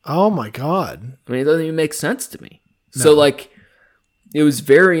 probably. Oh my God. I mean, it doesn't even make sense to me. No. So, like, it was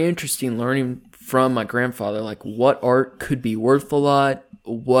very interesting learning from my grandfather, like, what art could be worth a lot,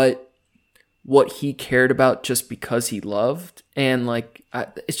 what he cared about just because he loved, and, like,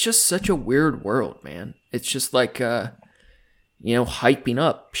 it's just such a weird world, man. It's just like, hyping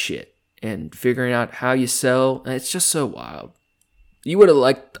up shit and figuring out how you sell, and it's just so wild. You would have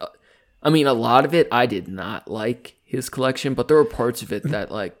liked, a lot of it I did not like his collection, but there were parts of it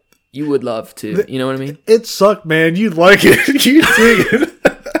that, like, you would love to, you know what I mean? It sucked, man. You like it. You dig it.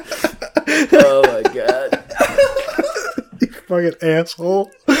 Oh my God. You fucking asshole.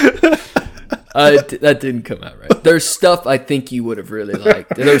 That didn't come out right. There's stuff I think you would have really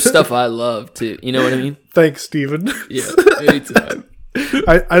liked. There's stuff I love too. You know what I mean? Thanks, Steven. Yeah, anytime.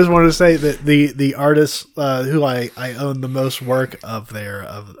 I just wanted to say that the artists who I own the most work of their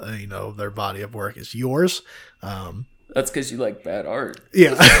body of work is yours. That's because you like bad art.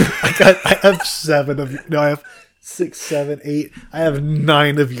 Yeah, I have 7 of no, I have 6, 7, 8. I have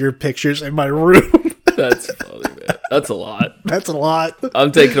 9 of your pictures in my room. That's funny, man. That's a lot. That's a lot.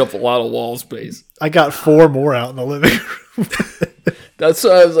 I'm taking up a lot of wall space. I got 4 more out in the living room. That's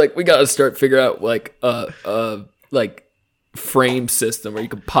why I was like, we got to start figuring out like like frame system where you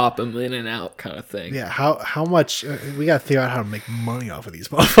can pop them in and out kind of thing. Yeah, how much we got to figure out how to make money off of these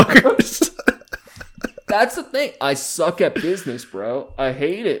motherfuckers. That's the thing. I suck at business, bro. I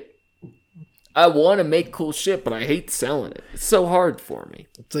hate it. I want to make cool shit, but I hate selling it. It's so hard for me.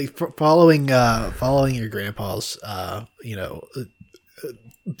 It's like following your grandpa's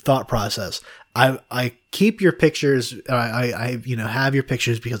thought process. I keep your pictures. I have your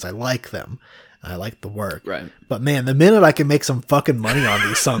pictures because I like them. I like the work. Right. But man, the minute I can make some fucking money on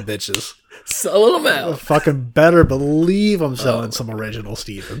these some bitches, selling them out. Fucking better believe I'm selling some original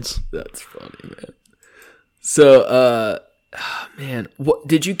Stevens. That's funny, man. So, man, what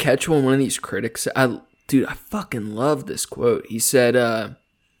did you catch when one of these critics? I fucking love this quote. He said,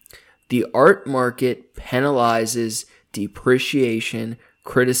 "The art market penalizes depreciation,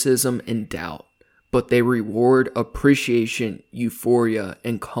 criticism, and doubt, but they reward appreciation, euphoria,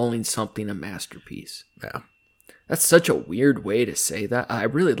 and calling something a masterpiece." Yeah, that's such a weird way to say that. I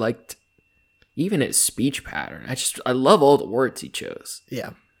really liked even his speech pattern. I love all the words he chose.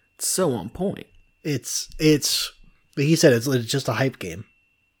 Yeah, it's so on point. It's he said it's just a hype game.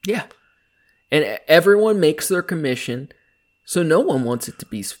 Yeah. And everyone makes their commission, so no one wants it to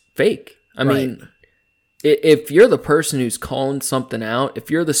be fake. I mean, if you're the person who's calling something out, if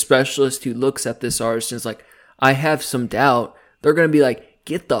you're the specialist who looks at this artist and is like, I have some doubt, they're going to be like,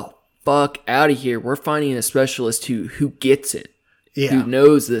 get the fuck out of here. We're finding a specialist who gets it, who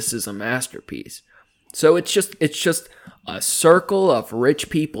knows this is a masterpiece. So it's just a circle of rich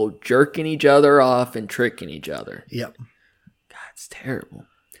people jerking each other off and tricking each other. Yep. God, it's terrible.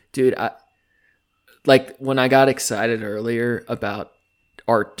 Dude, like when I got excited earlier about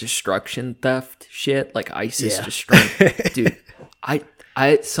art destruction theft shit, like ISIS destroying, dude, I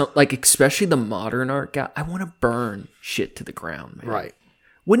like especially the modern art guy, I want to burn shit to the ground, man. Right.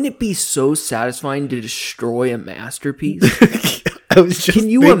 Wouldn't it be so satisfying to destroy a masterpiece? Can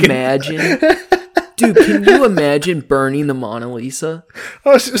you imagine? Dude, can you imagine burning the Mona Lisa? I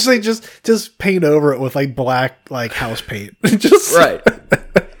was just saying, just paint over it with like black like house paint. Just right.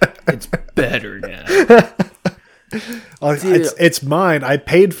 It's better now. It's mine. I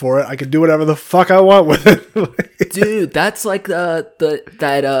paid for it. I can do whatever the fuck I want with it. Dude, that's like that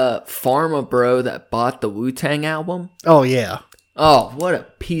pharma bro that bought the Wu-Tang album. Oh yeah. Oh, what a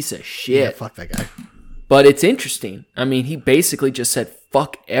piece of shit. Yeah, fuck that guy. But it's interesting. I mean, he basically just said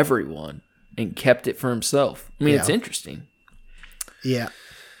fuck everyone and kept it for himself. I mean, it's interesting. Yeah.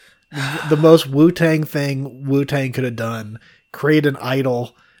 The most Wu-Tang thing Wu-Tang could have done, create an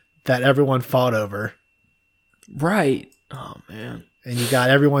idol that everyone fought over. Right. Oh, man. And you got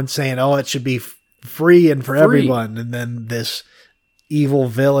everyone saying, oh, it should be free and for everyone. And then this evil,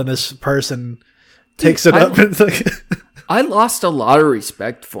 villainous person takes it up. And it's like I lost a lot of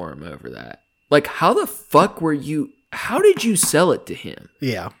respect for him over that. Like, how the fuck how did you sell it to him?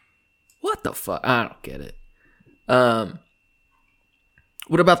 Yeah. What the fuck? I don't get it. What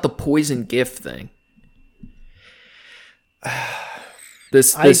about the poison gift thing?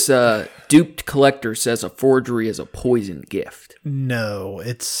 This duped collector says a forgery is a poison gift. No,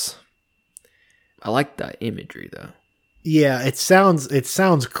 it's... I like that imagery, though. Yeah, it sounds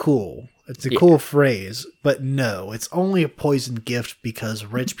cool. It's a cool phrase, but no, it's only a poison gift because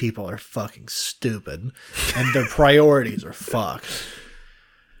rich people are fucking stupid and their priorities are fucked.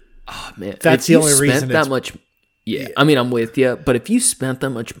 Oh man, That's the only reason that much. Yeah, I mean, I'm with you, but if you spent that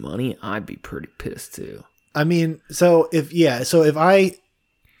much money, I'd be pretty pissed too. I mean, if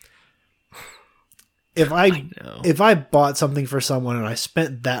I bought something for someone and I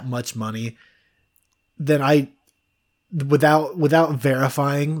spent that much money, then without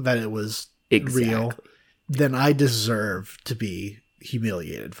verifying that it was real, then I deserve to be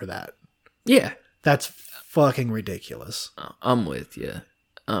humiliated for that. Yeah, that's fucking ridiculous. I'm with you.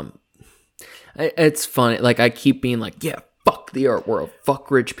 It's funny. Like, I keep being like, yeah, fuck the art world,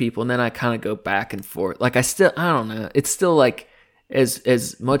 fuck rich people, and then I kind of go back and forth. Like, I don't know. It's still like,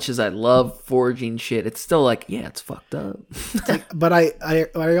 as much as I love forging shit, it's still like, yeah, it's fucked up. But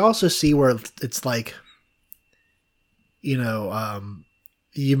I also see where it's like, you know,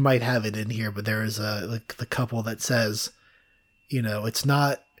 you might have it in here, but there is the couple that says, you know, it's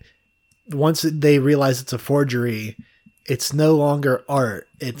not, once they realize it's a forgery, it's no longer art.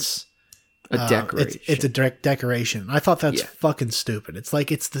 It's a decoration. It's a direct decoration. I thought that's fucking stupid. It's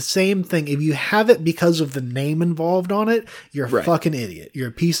like, it's the same thing. If you have it because of the name involved on it, you're a fucking idiot. You're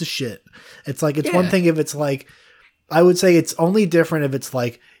a piece of shit. It's like, it's one thing if it's like, I would say it's only different if it's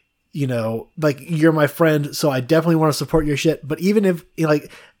like, you know, like, you're my friend, so I definitely want to support your shit. But even if, you know,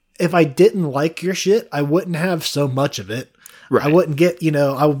 like, if I didn't like your shit, I wouldn't have so much of it. Right. I wouldn't get, you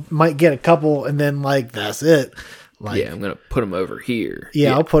know, I might get a couple and then like, that's it. Like, yeah, I'm gonna put them over here.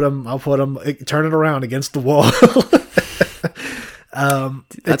 Yeah, I'll put them. Turn it around against the wall.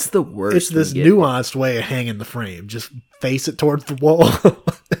 That's the worst. It's this nuanced way of hanging the frame. Just face it towards the wall.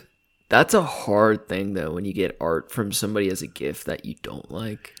 That's a hard thing though when you get art from somebody as a gift that you don't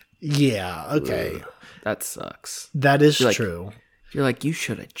like. Yeah. Okay. Ugh, that sucks. That is true. You're like, you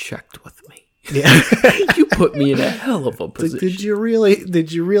should have checked with me. Yeah. You put me in a hell of a position. Did you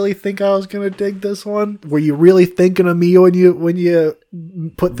really think I was gonna dig this one? Were you really thinking of me when you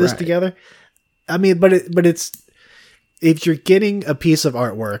put this together? I mean, but it's, if you're getting a piece of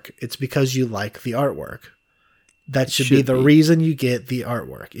artwork, it's because you like the artwork. That should be the reason you get the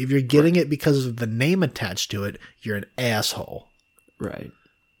artwork. If you're getting it because of the name attached to it, you're an asshole. Right.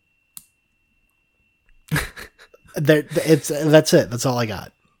 That's it. That's all I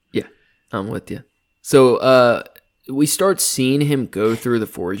got. I'm with you. So we start seeing him go through the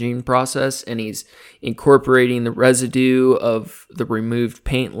forging process, and he's incorporating the residue of the removed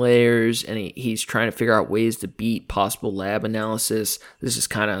paint layers, and he's trying to figure out ways to beat possible lab analysis. This is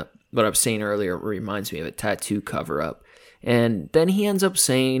kind of what I was saying earlier. It reminds me of a tattoo cover-up. And then he ends up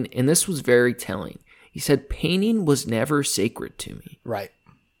saying, and this was very telling, he said, painting was never sacred to me. Right.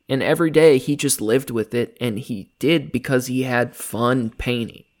 And every day he just lived with it, and he did because he had fun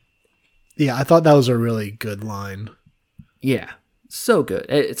painting. Yeah, I thought that was a really good line. Yeah, so good.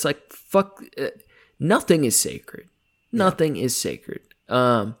 It's like, fuck, nothing is sacred. Nothing is sacred.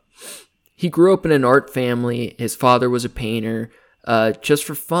 He grew up in an art family. His father was a painter. Just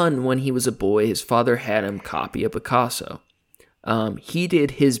for fun, when he was a boy, his father had him copy a Picasso. He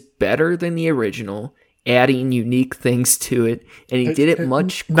did his better than the original, adding unique things to it, and he did it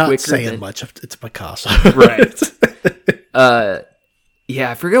much quicker. Not saying much. It's Picasso. Right.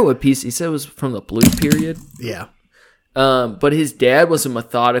 Yeah, I forget what piece he said was from the Blue period. Yeah. But his dad was a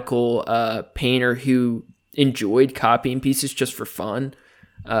methodical painter who enjoyed copying pieces just for fun,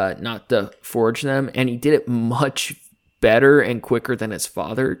 not to forge them. And he did it much better and quicker than his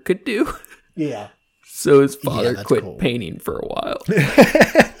father could do. Yeah. So his father quit painting for a while.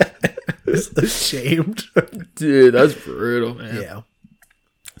 Ashamed. Dude, that's brutal, man. Yeah.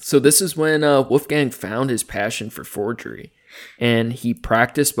 So this is when Wolfgang found his passion for forgery. And he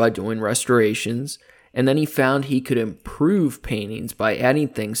practiced by doing restorations, and then he found he could improve paintings by adding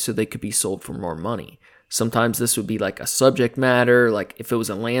things so they could be sold for more money. Sometimes this would be like a subject matter, like if it was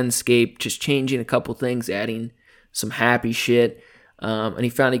a landscape, just changing a couple things, adding some happy shit, and he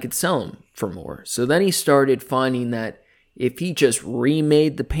found he could sell them for more. So then he started finding that if he just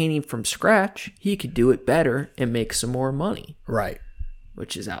remade the painting from scratch, he could do it better and make some more money. Right.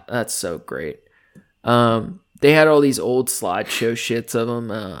 That's so great. They had all these old slideshow shits of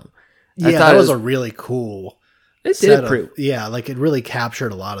them. I thought that was a really cool. It did pretty. Yeah, like it really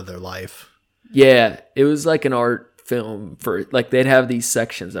captured a lot of their life. Yeah, it was like an art film for like they'd have these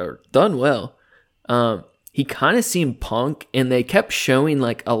sections that were done well. He kind of seemed punk, and they kept showing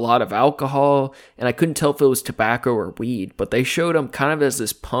like a lot of alcohol, and I couldn't tell if it was tobacco or weed, but they showed him kind of as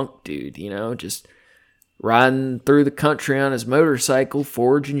this punk dude, you know, just riding through the country on his motorcycle,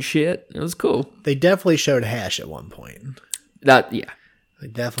 forging shit. It was cool. They definitely showed hash at one point. Yeah. They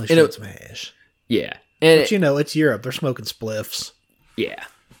definitely showed some hash. Yeah. And but it's Europe. They're smoking spliffs. Yeah.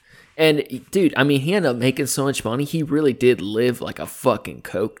 And dude, I mean, he ended up making so much money. He really did live like a fucking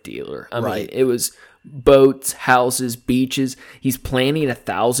coke dealer. I mean, it was boats, houses, beaches. He's planting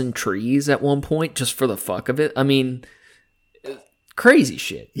 1,000 trees at one point just for the fuck of it. I mean, crazy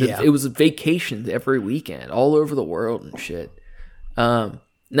shit. Yeah. It was vacations every weekend all over the world and shit. And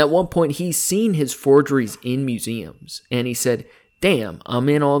at one point, he's seen his forgeries in museums. And he said, damn, I'm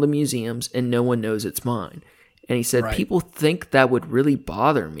in all the museums and no one knows it's mine. And he said, people think that would really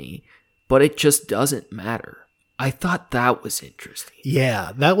bother me, but it just doesn't matter. I thought that was interesting.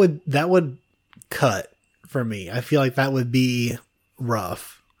 Yeah, that would cut for me. I feel like that would be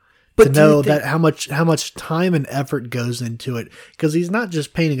rough. But to know that how much time and effort goes into it, because he's not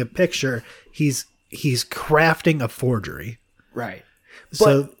just painting a picture, he's crafting a forgery. Right.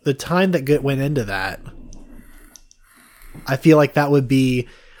 So the time that went into that, I feel like I would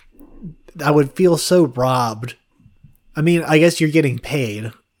feel so robbed. I mean, I guess you're getting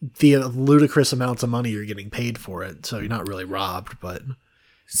paid the ludicrous amounts of money you're getting paid for it, so you're not really robbed. But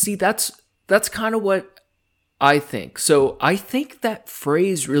see, that's kind of what I think. So I think that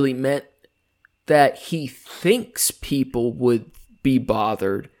phrase really meant that he thinks people would be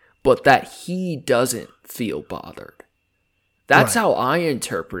bothered, but that he doesn't feel bothered. That's how I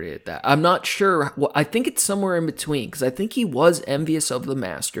interpreted that. I'm not sure. Well, I think it's somewhere in between, because I think he was envious of the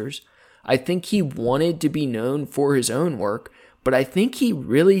masters. I think he wanted to be known for his own work, but I think he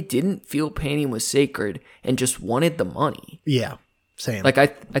really didn't feel painting was sacred and just wanted the money. Yeah, same. Like, I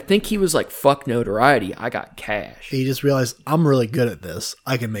think he was like, fuck notoriety, I got cash. He just realized, I'm really good at this.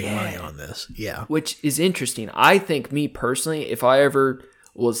 I can make money on this. Yeah. Which is interesting. I think, me personally, if I ever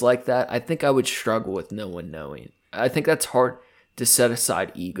was like that, I think I would struggle with no one knowing. I think that's hard to set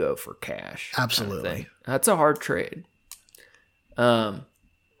aside ego for cash. Absolutely. Kind of that's a hard trade.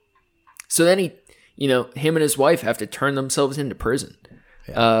 So then him and his wife have to turn themselves into prison.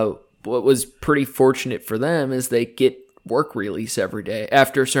 Yeah. What was pretty fortunate for them is they get work release every day.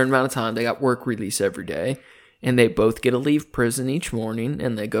 After a certain amount of time, they got work release every day. And they both get to leave prison each morning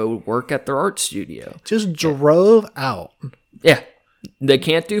and they go work at their art studio. Just drove out. Yeah. They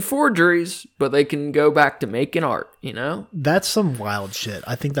can't do forgeries, but they can go back to making art, That's some wild shit.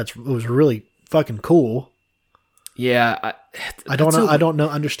 I think it was really fucking cool. Yeah, I don't know. I don't know.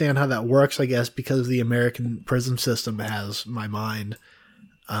 Understand how that works. I guess because the American prison system has my mind.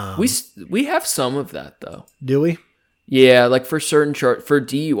 We have some of that though. Do we? Yeah, like for certain for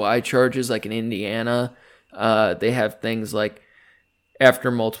DUI charges, like in Indiana, they have things like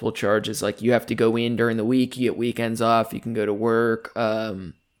after multiple charges, like you have to go in during the week. You get weekends off. You can go to work.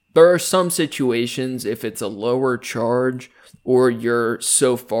 There are some situations if it's a lower charge or you're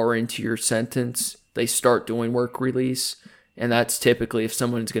so far into your sentence, they start doing work release. And that's typically if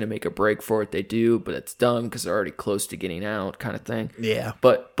someone's going to make a break for it, they do, but it's dumb because they're already close to getting out kind of thing. Yeah.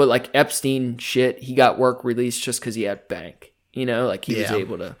 But like Epstein shit, he got work release just because he had bank, like he was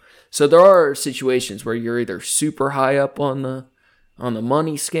able to. So there are situations where you're either super high up on the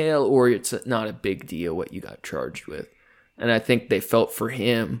money scale or it's not a big deal what you got charged with. And I think they felt for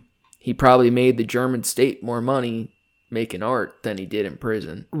him, he probably made the German state more money making art than he did in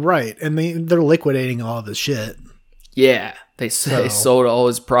prison. Right. And they're liquidating all of his shit. Yeah. They sold all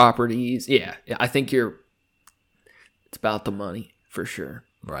his properties. Yeah. I think it's about the money for sure.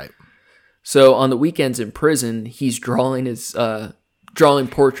 Right. So on the weekends in prison, he's drawing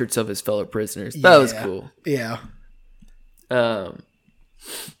portraits of his fellow prisoners. That was cool. Yeah. I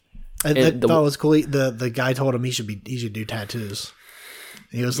thought it was cool. The guy told him he should do tattoos.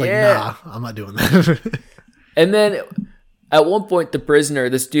 He was like, nah, I'm not doing that. And then at one point, the prisoner,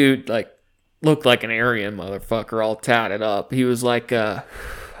 this dude, looked like an Aryan motherfucker, all tatted up. He was like,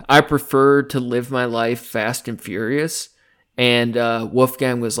 I prefer to live my life fast and furious. And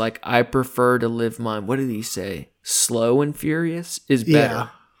Wolfgang was like, I prefer to live mine. What did he say? Slow and furious is better. Yeah.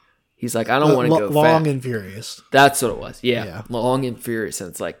 He's like, I don't want to go long fast. And furious. That's what it was. Yeah. Long and furious. And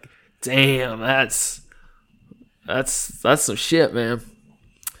it's like, damn, that's some shit, man.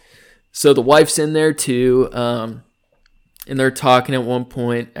 So the wife's in there too. And they're talking at one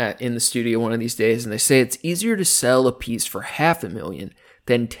point in the studio one of these days, and they say it's easier to sell a piece for $500,000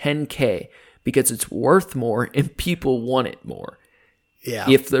 than $10K because it's worth more and people want it more. Yeah.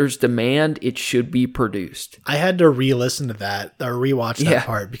 If there's demand, it should be produced. I had to re-listen to that or rewatch that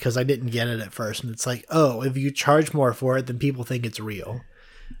part because I didn't get it at first. And it's like, oh, if you charge more for it, then people think it's real.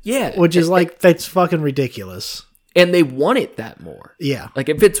 Yeah. Which is that's fucking ridiculous. And they want it that more. Yeah. Like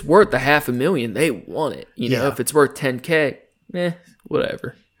if it's worth $500,000, they want it. Like if it's worth $500,000, they want it. You know, if it's worth $10,000,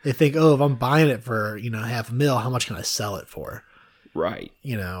 whatever. They think, oh, if I'm buying it for, $500,000, how much can I sell it for? Right.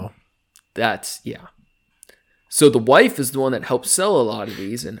 That's, So the wife is the one that helped sell a lot of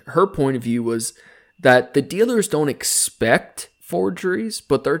these, and her point of view was that the dealers don't expect forgeries,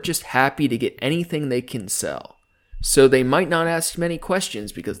 but they're just happy to get anything they can sell. So they might not ask many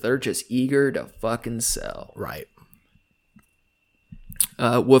questions because they're just eager to fucking sell. Right.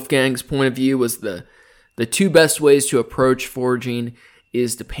 Wolfgang's point of view was the two best ways to approach forging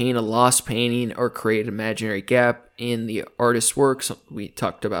is to paint a lost painting or create an imaginary gap in the artist's work, something we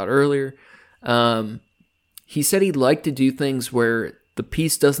talked about earlier. He said he'd like to do things where the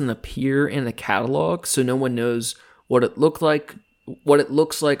piece doesn't appear in the catalog, so no one knows what it looks like,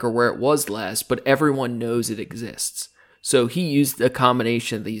 or where it was last, but everyone knows it exists. So he used a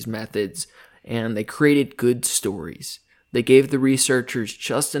combination of these methods, and they created good stories. They gave the researchers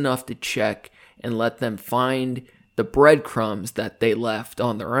just enough to check and let them find the breadcrumbs that they left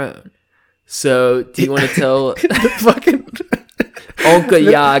on their own. So, do you want to tell fucking Uncle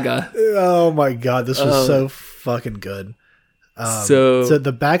Yaga? Oh my god, this was so fucking good. So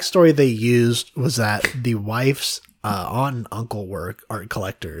the backstory they used was that the wife's aunt and uncle were art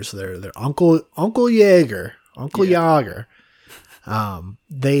collectors. They're Uncle Jaeger.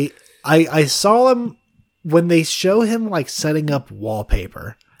 I saw him when they show him like setting up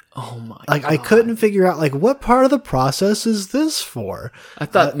wallpaper. Oh my God. I couldn't figure out like what part of the process is this for. I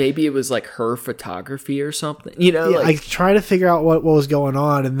thought maybe it was like her photography or something. I try to figure out what was going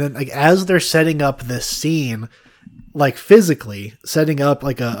on, and then like as they're setting up this scene, like physically setting up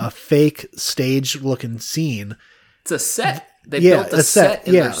like a fake stage looking scene. It's a set. They built a set.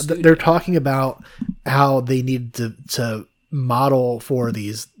 They're talking about how they need to model for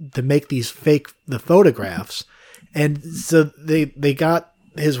these, to make these the photographs, and so they got.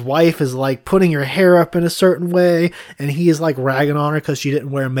 His wife is like putting her hair up in a certain way, and he is like ragging on her because she didn't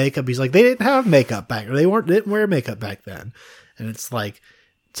wear makeup. He's like, they didn't have makeup back, or didn't wear makeup back then. And it's like,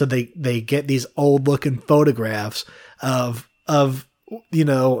 so they get these old looking photographs of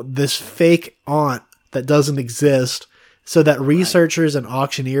this fake aunt that doesn't exist, so that researchers and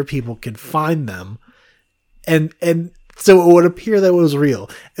auctioneer people can find them, and so it would appear that it was real.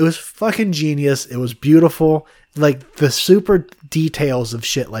 It was fucking genius. It was beautiful. Like the super details of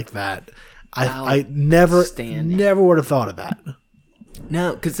shit like that. I never would have thought of that.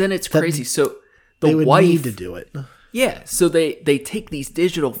 No, because then it's crazy. So they would need to do it. Yeah. So they take these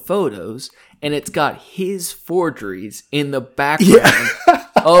digital photos, and it's got his forgeries in the background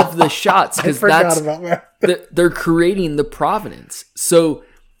of the shots, because that's about that. They're creating the provenance. So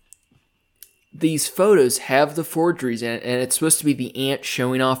these photos have the forgeries in it, and it's supposed to be the aunt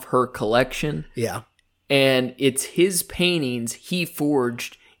showing off her collection. Yeah. And it's his paintings he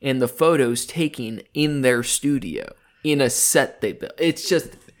forged and the photos taken in their studio in a set they built. It's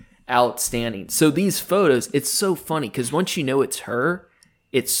just outstanding. So these photos, it's so funny because once you know it's her,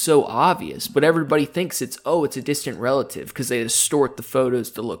 it's so obvious. But everybody thinks it's a distant relative because they distort the photos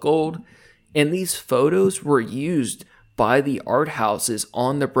to look old. And these photos were used by the art houses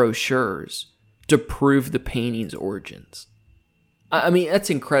on the brochures to prove the painting's origins. I mean, that's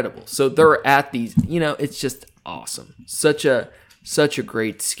incredible. So they're at these, it's just awesome. Such a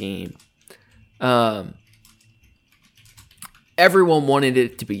great scheme. Everyone wanted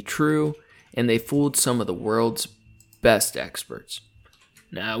it to be true, and they fooled some of the world's best experts.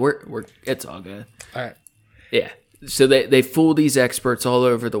 Nah, it's all good. All right. Yeah. So they fooled these experts all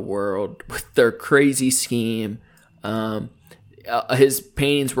over the world with their crazy scheme. His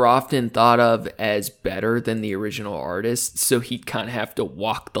paintings were often thought of as better than the original artist, so he'd kind of have to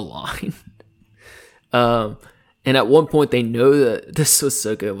walk the line. And at one point, they know that this was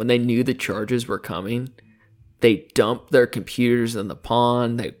so good. When they knew the charges were coming, they dumped their computers in the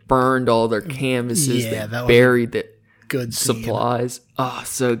pond. They burned all their canvases. Yeah, they buried the good supplies. Scene. Oh,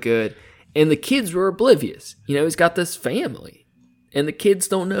 so good. And the kids were oblivious. He's got this family, and the kids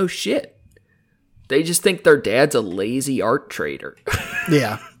don't know shit. They just think their dad's a lazy art trader.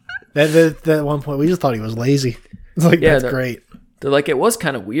 Yeah. At one point, we just thought he was lazy. It's like, that's great. They're like, it was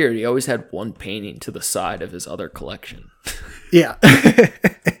kind of weird. He always had one painting to the side of his other collection. Yeah.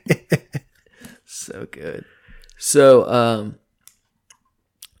 So good. So,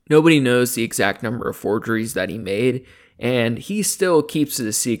 nobody knows the exact number of forgeries that he made, and he still keeps it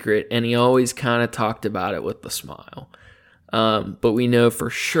a secret, and he always kind of talked about it with a smile. But we know for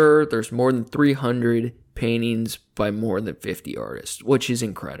sure there's more than 300 paintings by more than 50 artists, which is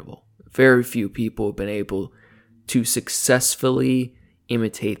incredible. Very few people have been able to successfully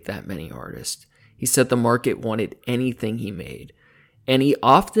imitate that many artists. He said the market wanted anything he made, and he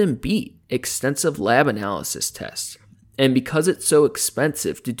often beat extensive lab analysis tests. And because it's so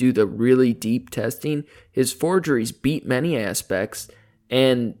expensive to do the really deep testing, his forgeries beat many aspects,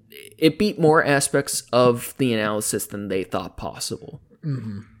 and it beat more aspects of the analysis than they thought possible.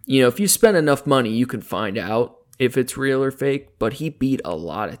 Mm-hmm. You know, if you spend enough money, you can find out if it's real or fake, but he beat a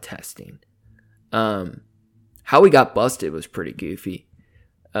lot of testing. How he got busted was pretty goofy.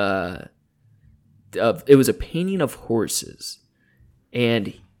 It was a painting of horses,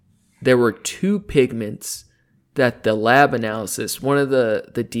 and there were 2 pigments that the lab analysis, one of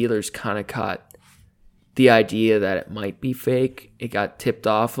the dealers kind of caught the idea that it might be fake. It got tipped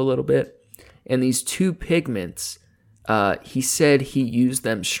off a little bit. And these 2 pigments, he said he used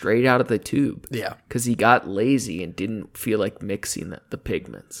them straight out of the tube. Yeah. Because he got lazy and didn't feel like mixing the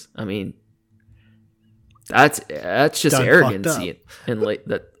pigments. I mean, that's just Done arrogancy. And like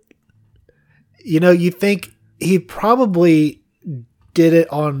that. You know, you think he probably did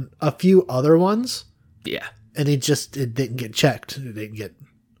it on a few other ones. Yeah. And it didn't get checked. It didn't get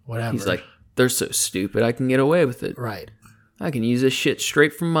whatever. He's like, they're so stupid, I can get away with it. Right. I can use this shit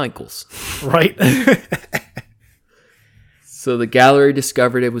straight from Michael's. Right. So the gallery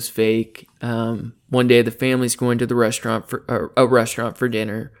discovered it was fake. One day the family's going to the restaurant for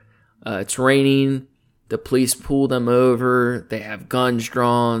dinner. It's raining. The police pull them over. They have guns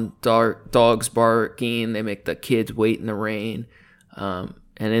drawn, dogs barking. They make the kids wait in the rain. And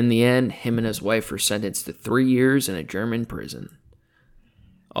in the end, him and his wife were sentenced to 3 years in a German prison.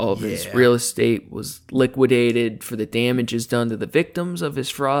 All of his real estate was liquidated for the damages done to the victims of his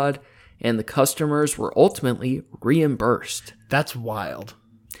fraud, and the customers were ultimately reimbursed. That's wild.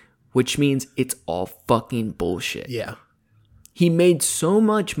 Which means it's all fucking bullshit. Yeah. He made so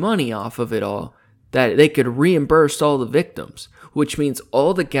much money off of it all that they could reimburse all the victims, which means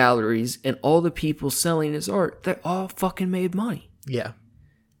all the galleries and all the people selling his art, they all fucking made money. Yeah.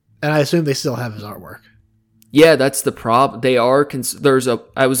 And I assume they still have his artwork. Yeah, that's the problem. They are.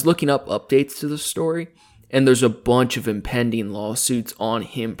 I was looking up updates to the story, and there's a bunch of impending lawsuits on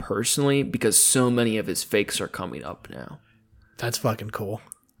him personally because so many of his fakes are coming up now. That's fucking cool.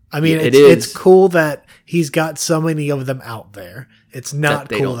 I mean, it's cool that he's got so many of them out there. It's not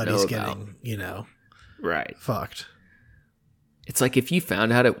cool that he's getting, right, fucked. It's like if you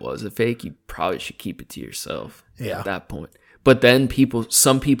found out it was a fake, you probably should keep it to yourself at that point. But then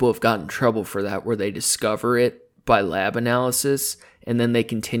some people have gotten in trouble for that where they discover it by lab analysis and then they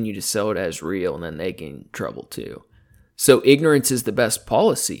continue to sell it as real and then they get in trouble too. So ignorance is the best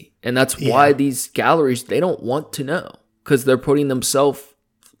policy. And that's why these galleries, they don't want to know because they're making themselves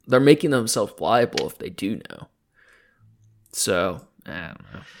liable if they do know. So, I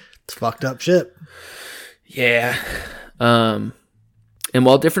don't know. It's fucked up shit. Yeah. And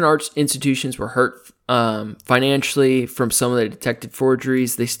while different arts institutions were hurt financially from some of the detected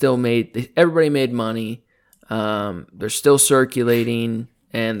forgeries, everybody made money. They're still circulating,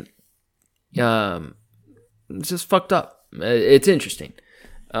 and it's just fucked up. It's interesting.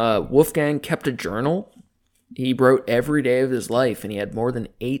 Wolfgang kept a journal. He wrote every day of his life, and he had more than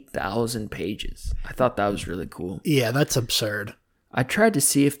 8,000 pages. I thought that was really cool. Yeah, that's absurd. I tried to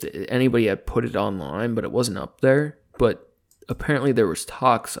see if anybody had put it online, but it wasn't up there. But apparently there was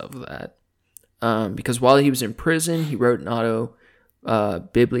talks of that. Because while he was in prison, he wrote an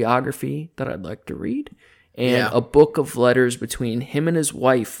bibliography that I'd like to read. And a book of letters between him and his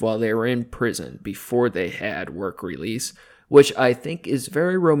wife while they were in prison before they had work release, which I think is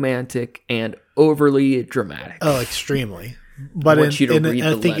very romantic and overly dramatic. Oh, extremely. But I want you to read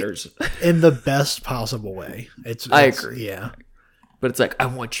the letters. In the best possible way. I agree. Yeah. But it's like, I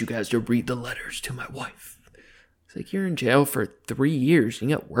want you guys to read the letters to my wife. It's like, you're in jail for 3 years. You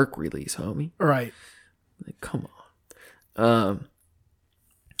got work release, homie. Right. Like, come on.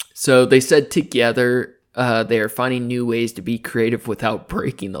 So they said together they are finding new ways to be creative without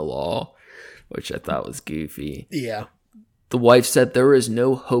breaking the law, which I thought was goofy. Yeah. The wife said there is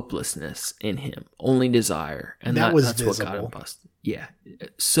no hopelessness in him, only desire. And that's visible. what got him busted. Yeah.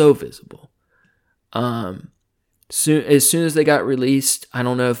 So visible. As soon as they got released, I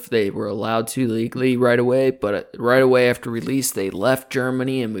don't know if they were allowed to legally right away, but right away after release, they left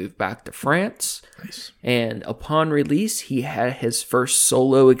Germany and moved back to France. Nice. And upon release, he had his first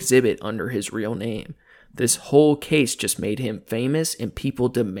solo exhibit under his real name. This whole case just made him famous, and people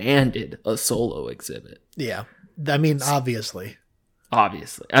demanded a solo exhibit. Yeah. I mean, obviously. I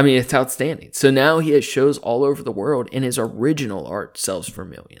mean, it's outstanding. So now he has shows all over the world, and his original art sells for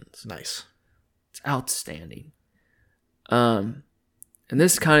millions. Nice. It's outstanding. And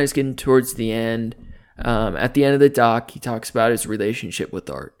this kind of is getting towards the end. At the end of the doc, he talks about his relationship with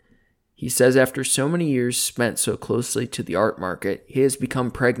art. He says after so many years spent so closely to the art market, he has become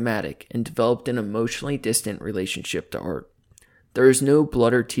pragmatic and developed an emotionally distant relationship to art. There is no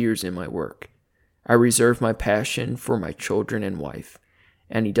blood or tears in my work. I reserve my passion for my children and wife,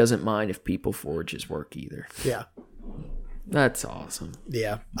 and he doesn't mind if people forge his work either. Yeah. That's awesome.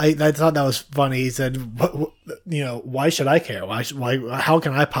 Yeah. I thought that was funny. He said, why should I care? How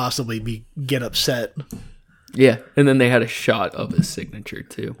can I possibly get upset? Yeah, and then they had a shot of his signature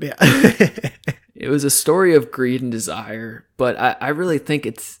too. Yeah. It was a story of greed and desire, but I really think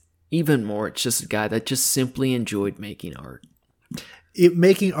it's even more. It's just a guy that just simply enjoyed making art.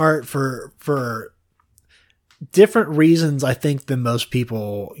 Making art for different reasons, I think, than most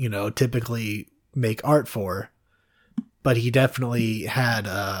people, typically make art for. But he definitely had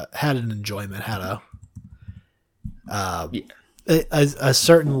an enjoyment, had a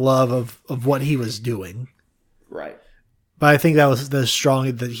certain love of what he was doing. Right. But I think that was the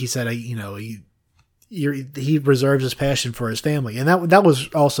strong that he said, he reserves his passion for his family. And that was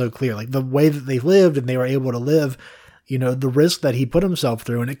also clear. Like the way that they lived and they were able to live, the risk that he put himself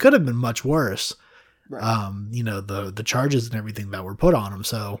through, and it could have been much worse. Right. The charges and everything that were put on him.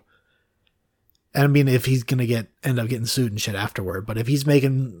 So, and I mean, if he's going to end up getting sued and shit afterward, but if he's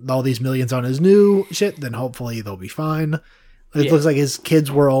making all these millions on his new shit, then hopefully they'll be fine. It looks like his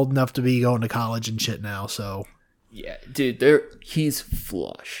kids were old enough to be going to college and shit now. So. Yeah, dude, he's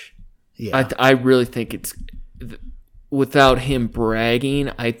flush. Yeah. I really think it's, without him bragging,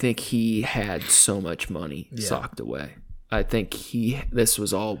 I think he had so much money socked away. I think this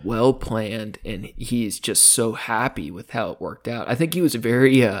was all well planned, and he's just so happy with how it worked out. I think he was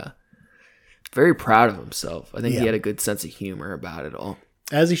very proud of himself. I think he had a good sense of humor about it all.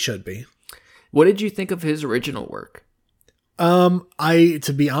 As he should be. What did you think of his original work?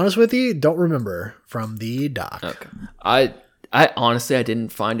 To be honest with you, don't remember from the doc. Okay. I honestly, I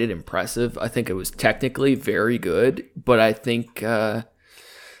didn't find it impressive. I think it was technically very good, but I think,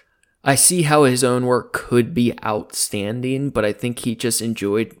 I see how his own work could be outstanding, but I think he just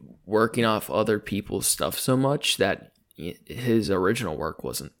enjoyed working off other people's stuff so much that his original work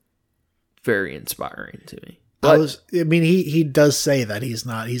wasn't very inspiring to me. But he does say that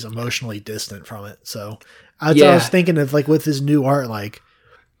he's emotionally distant from it. So I was thinking of, like, with his new art, like,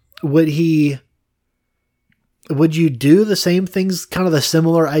 would you do the same things, kind of the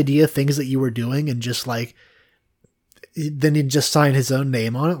similar idea things that you were doing, and just like, then he'd just sign his own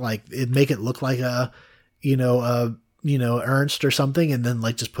name on it, like it'd make it look like Ernst or something, and then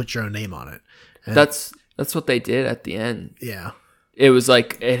like just put your own name on it. And that's what they did at the end. Yeah. It was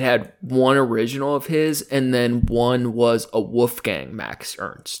like it had one original of his, and then one was a Wolfgang Max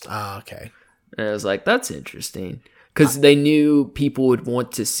Ernst. Ah, okay. And I was like, that's interesting. Because they knew people would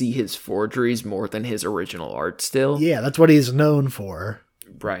want to see his forgeries more than his original art still. Yeah, that's what he's known for.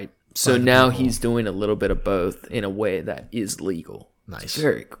 Right. So now he's doing a little bit of both in a way that is legal. Nice. It's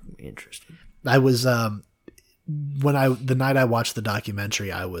very interesting. I was, the night I watched the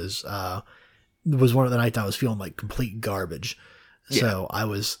documentary, I was one of the nights I was feeling like complete garbage. Yeah. So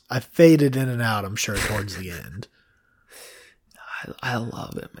I faded in and out, I'm sure, towards the end. I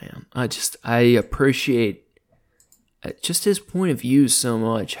love it, man. I appreciate just his point of view so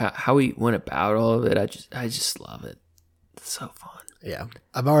much, how he went about all of it. I just love it. It's so fun. Yeah.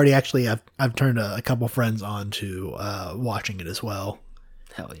 I've turned a couple friends on to watching it as well.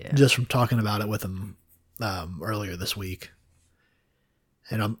 Hell yeah. Just from talking about it with them earlier this week.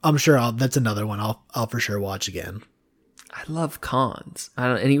 And I'm sure that's another one I'll for sure watch again. I love Cons.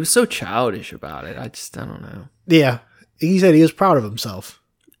 And he was so childish about it. I don't know. Yeah. He said he was proud of himself.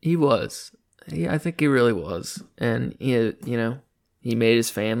 He was. I think he really was. And he made his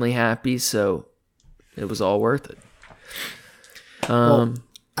family happy, so it was all worth it. Well,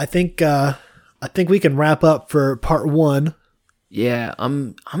 I think we can wrap up for part 1. Yeah,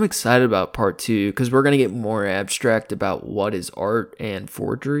 I'm excited about part 2 because we're gonna get more abstract about what is art and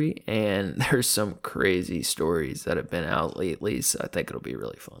forgery, and there's some crazy stories that have been out lately, so I think it'll be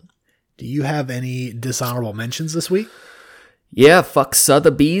really fun. Do you have any dishonorable mentions this week? Yeah, fuck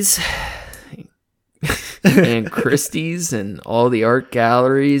Sotheby's and Christie's and all the art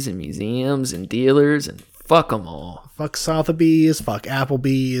galleries and museums and dealers, and fuck them all. Fuck Sotheby's, fuck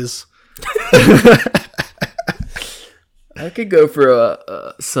Applebee's. I could go for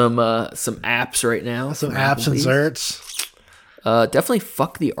some apps right now. Some apps and certs. Definitely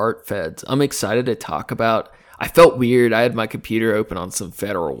fuck the art feds. I'm excited to talk about. I felt weird. I had my computer open on some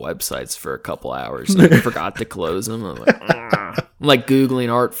federal websites for a couple hours. I forgot to close them. I'm like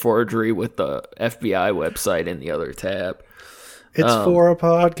Googling art forgery with the FBI website in the other tab. It's for a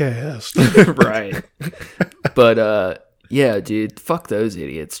podcast. Right. But Yeah, dude. Fuck those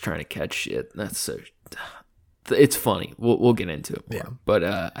idiots trying to catch shit. That's so... It's funny. We'll get into it more. Yeah. But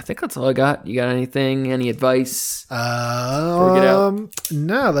I think that's all I got. You got anything? Any advice? Before we get out?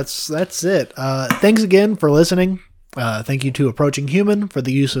 No, that's it. Thanks again for listening. Thank you to Approaching Human for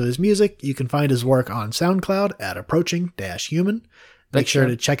the use of his music. You can find his work on SoundCloud at Approaching-Human. Make sure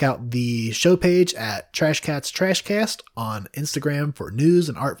to check out the show page at Trash Cats Trashcast on Instagram for news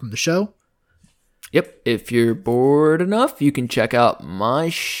and art from the show. Yep. If you're bored enough, you can check out my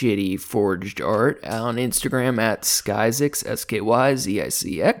shitty forged art on Instagram at Skyzix,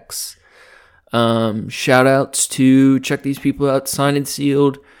 SKYZICX. Shout outs to check these people out, Signed and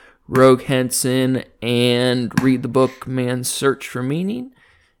Sealed, Rogue Henson, and read the book Man's Search for Meaning.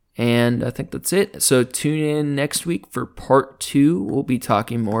 And I think that's it. So tune in next week for part 2. We'll be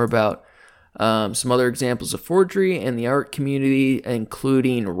talking more about some other examples of forgery and the art community,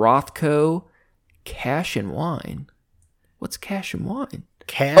 including Rothko, Cash and Wine. What's Cash and Wine?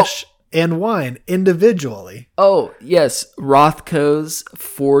 Cash and Wine individually. Oh, yes. Rothko's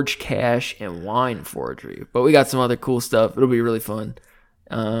Forge Cash and Wine forgery. But we got some other cool stuff. It'll be really fun.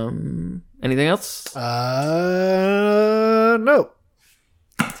 Anything else? No.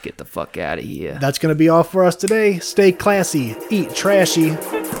 Let's get the fuck out of here. That's going to be all for us today. Stay classy. Eat trashy.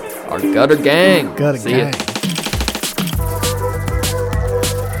 Our gutter gang. Gutter See gang. Ya.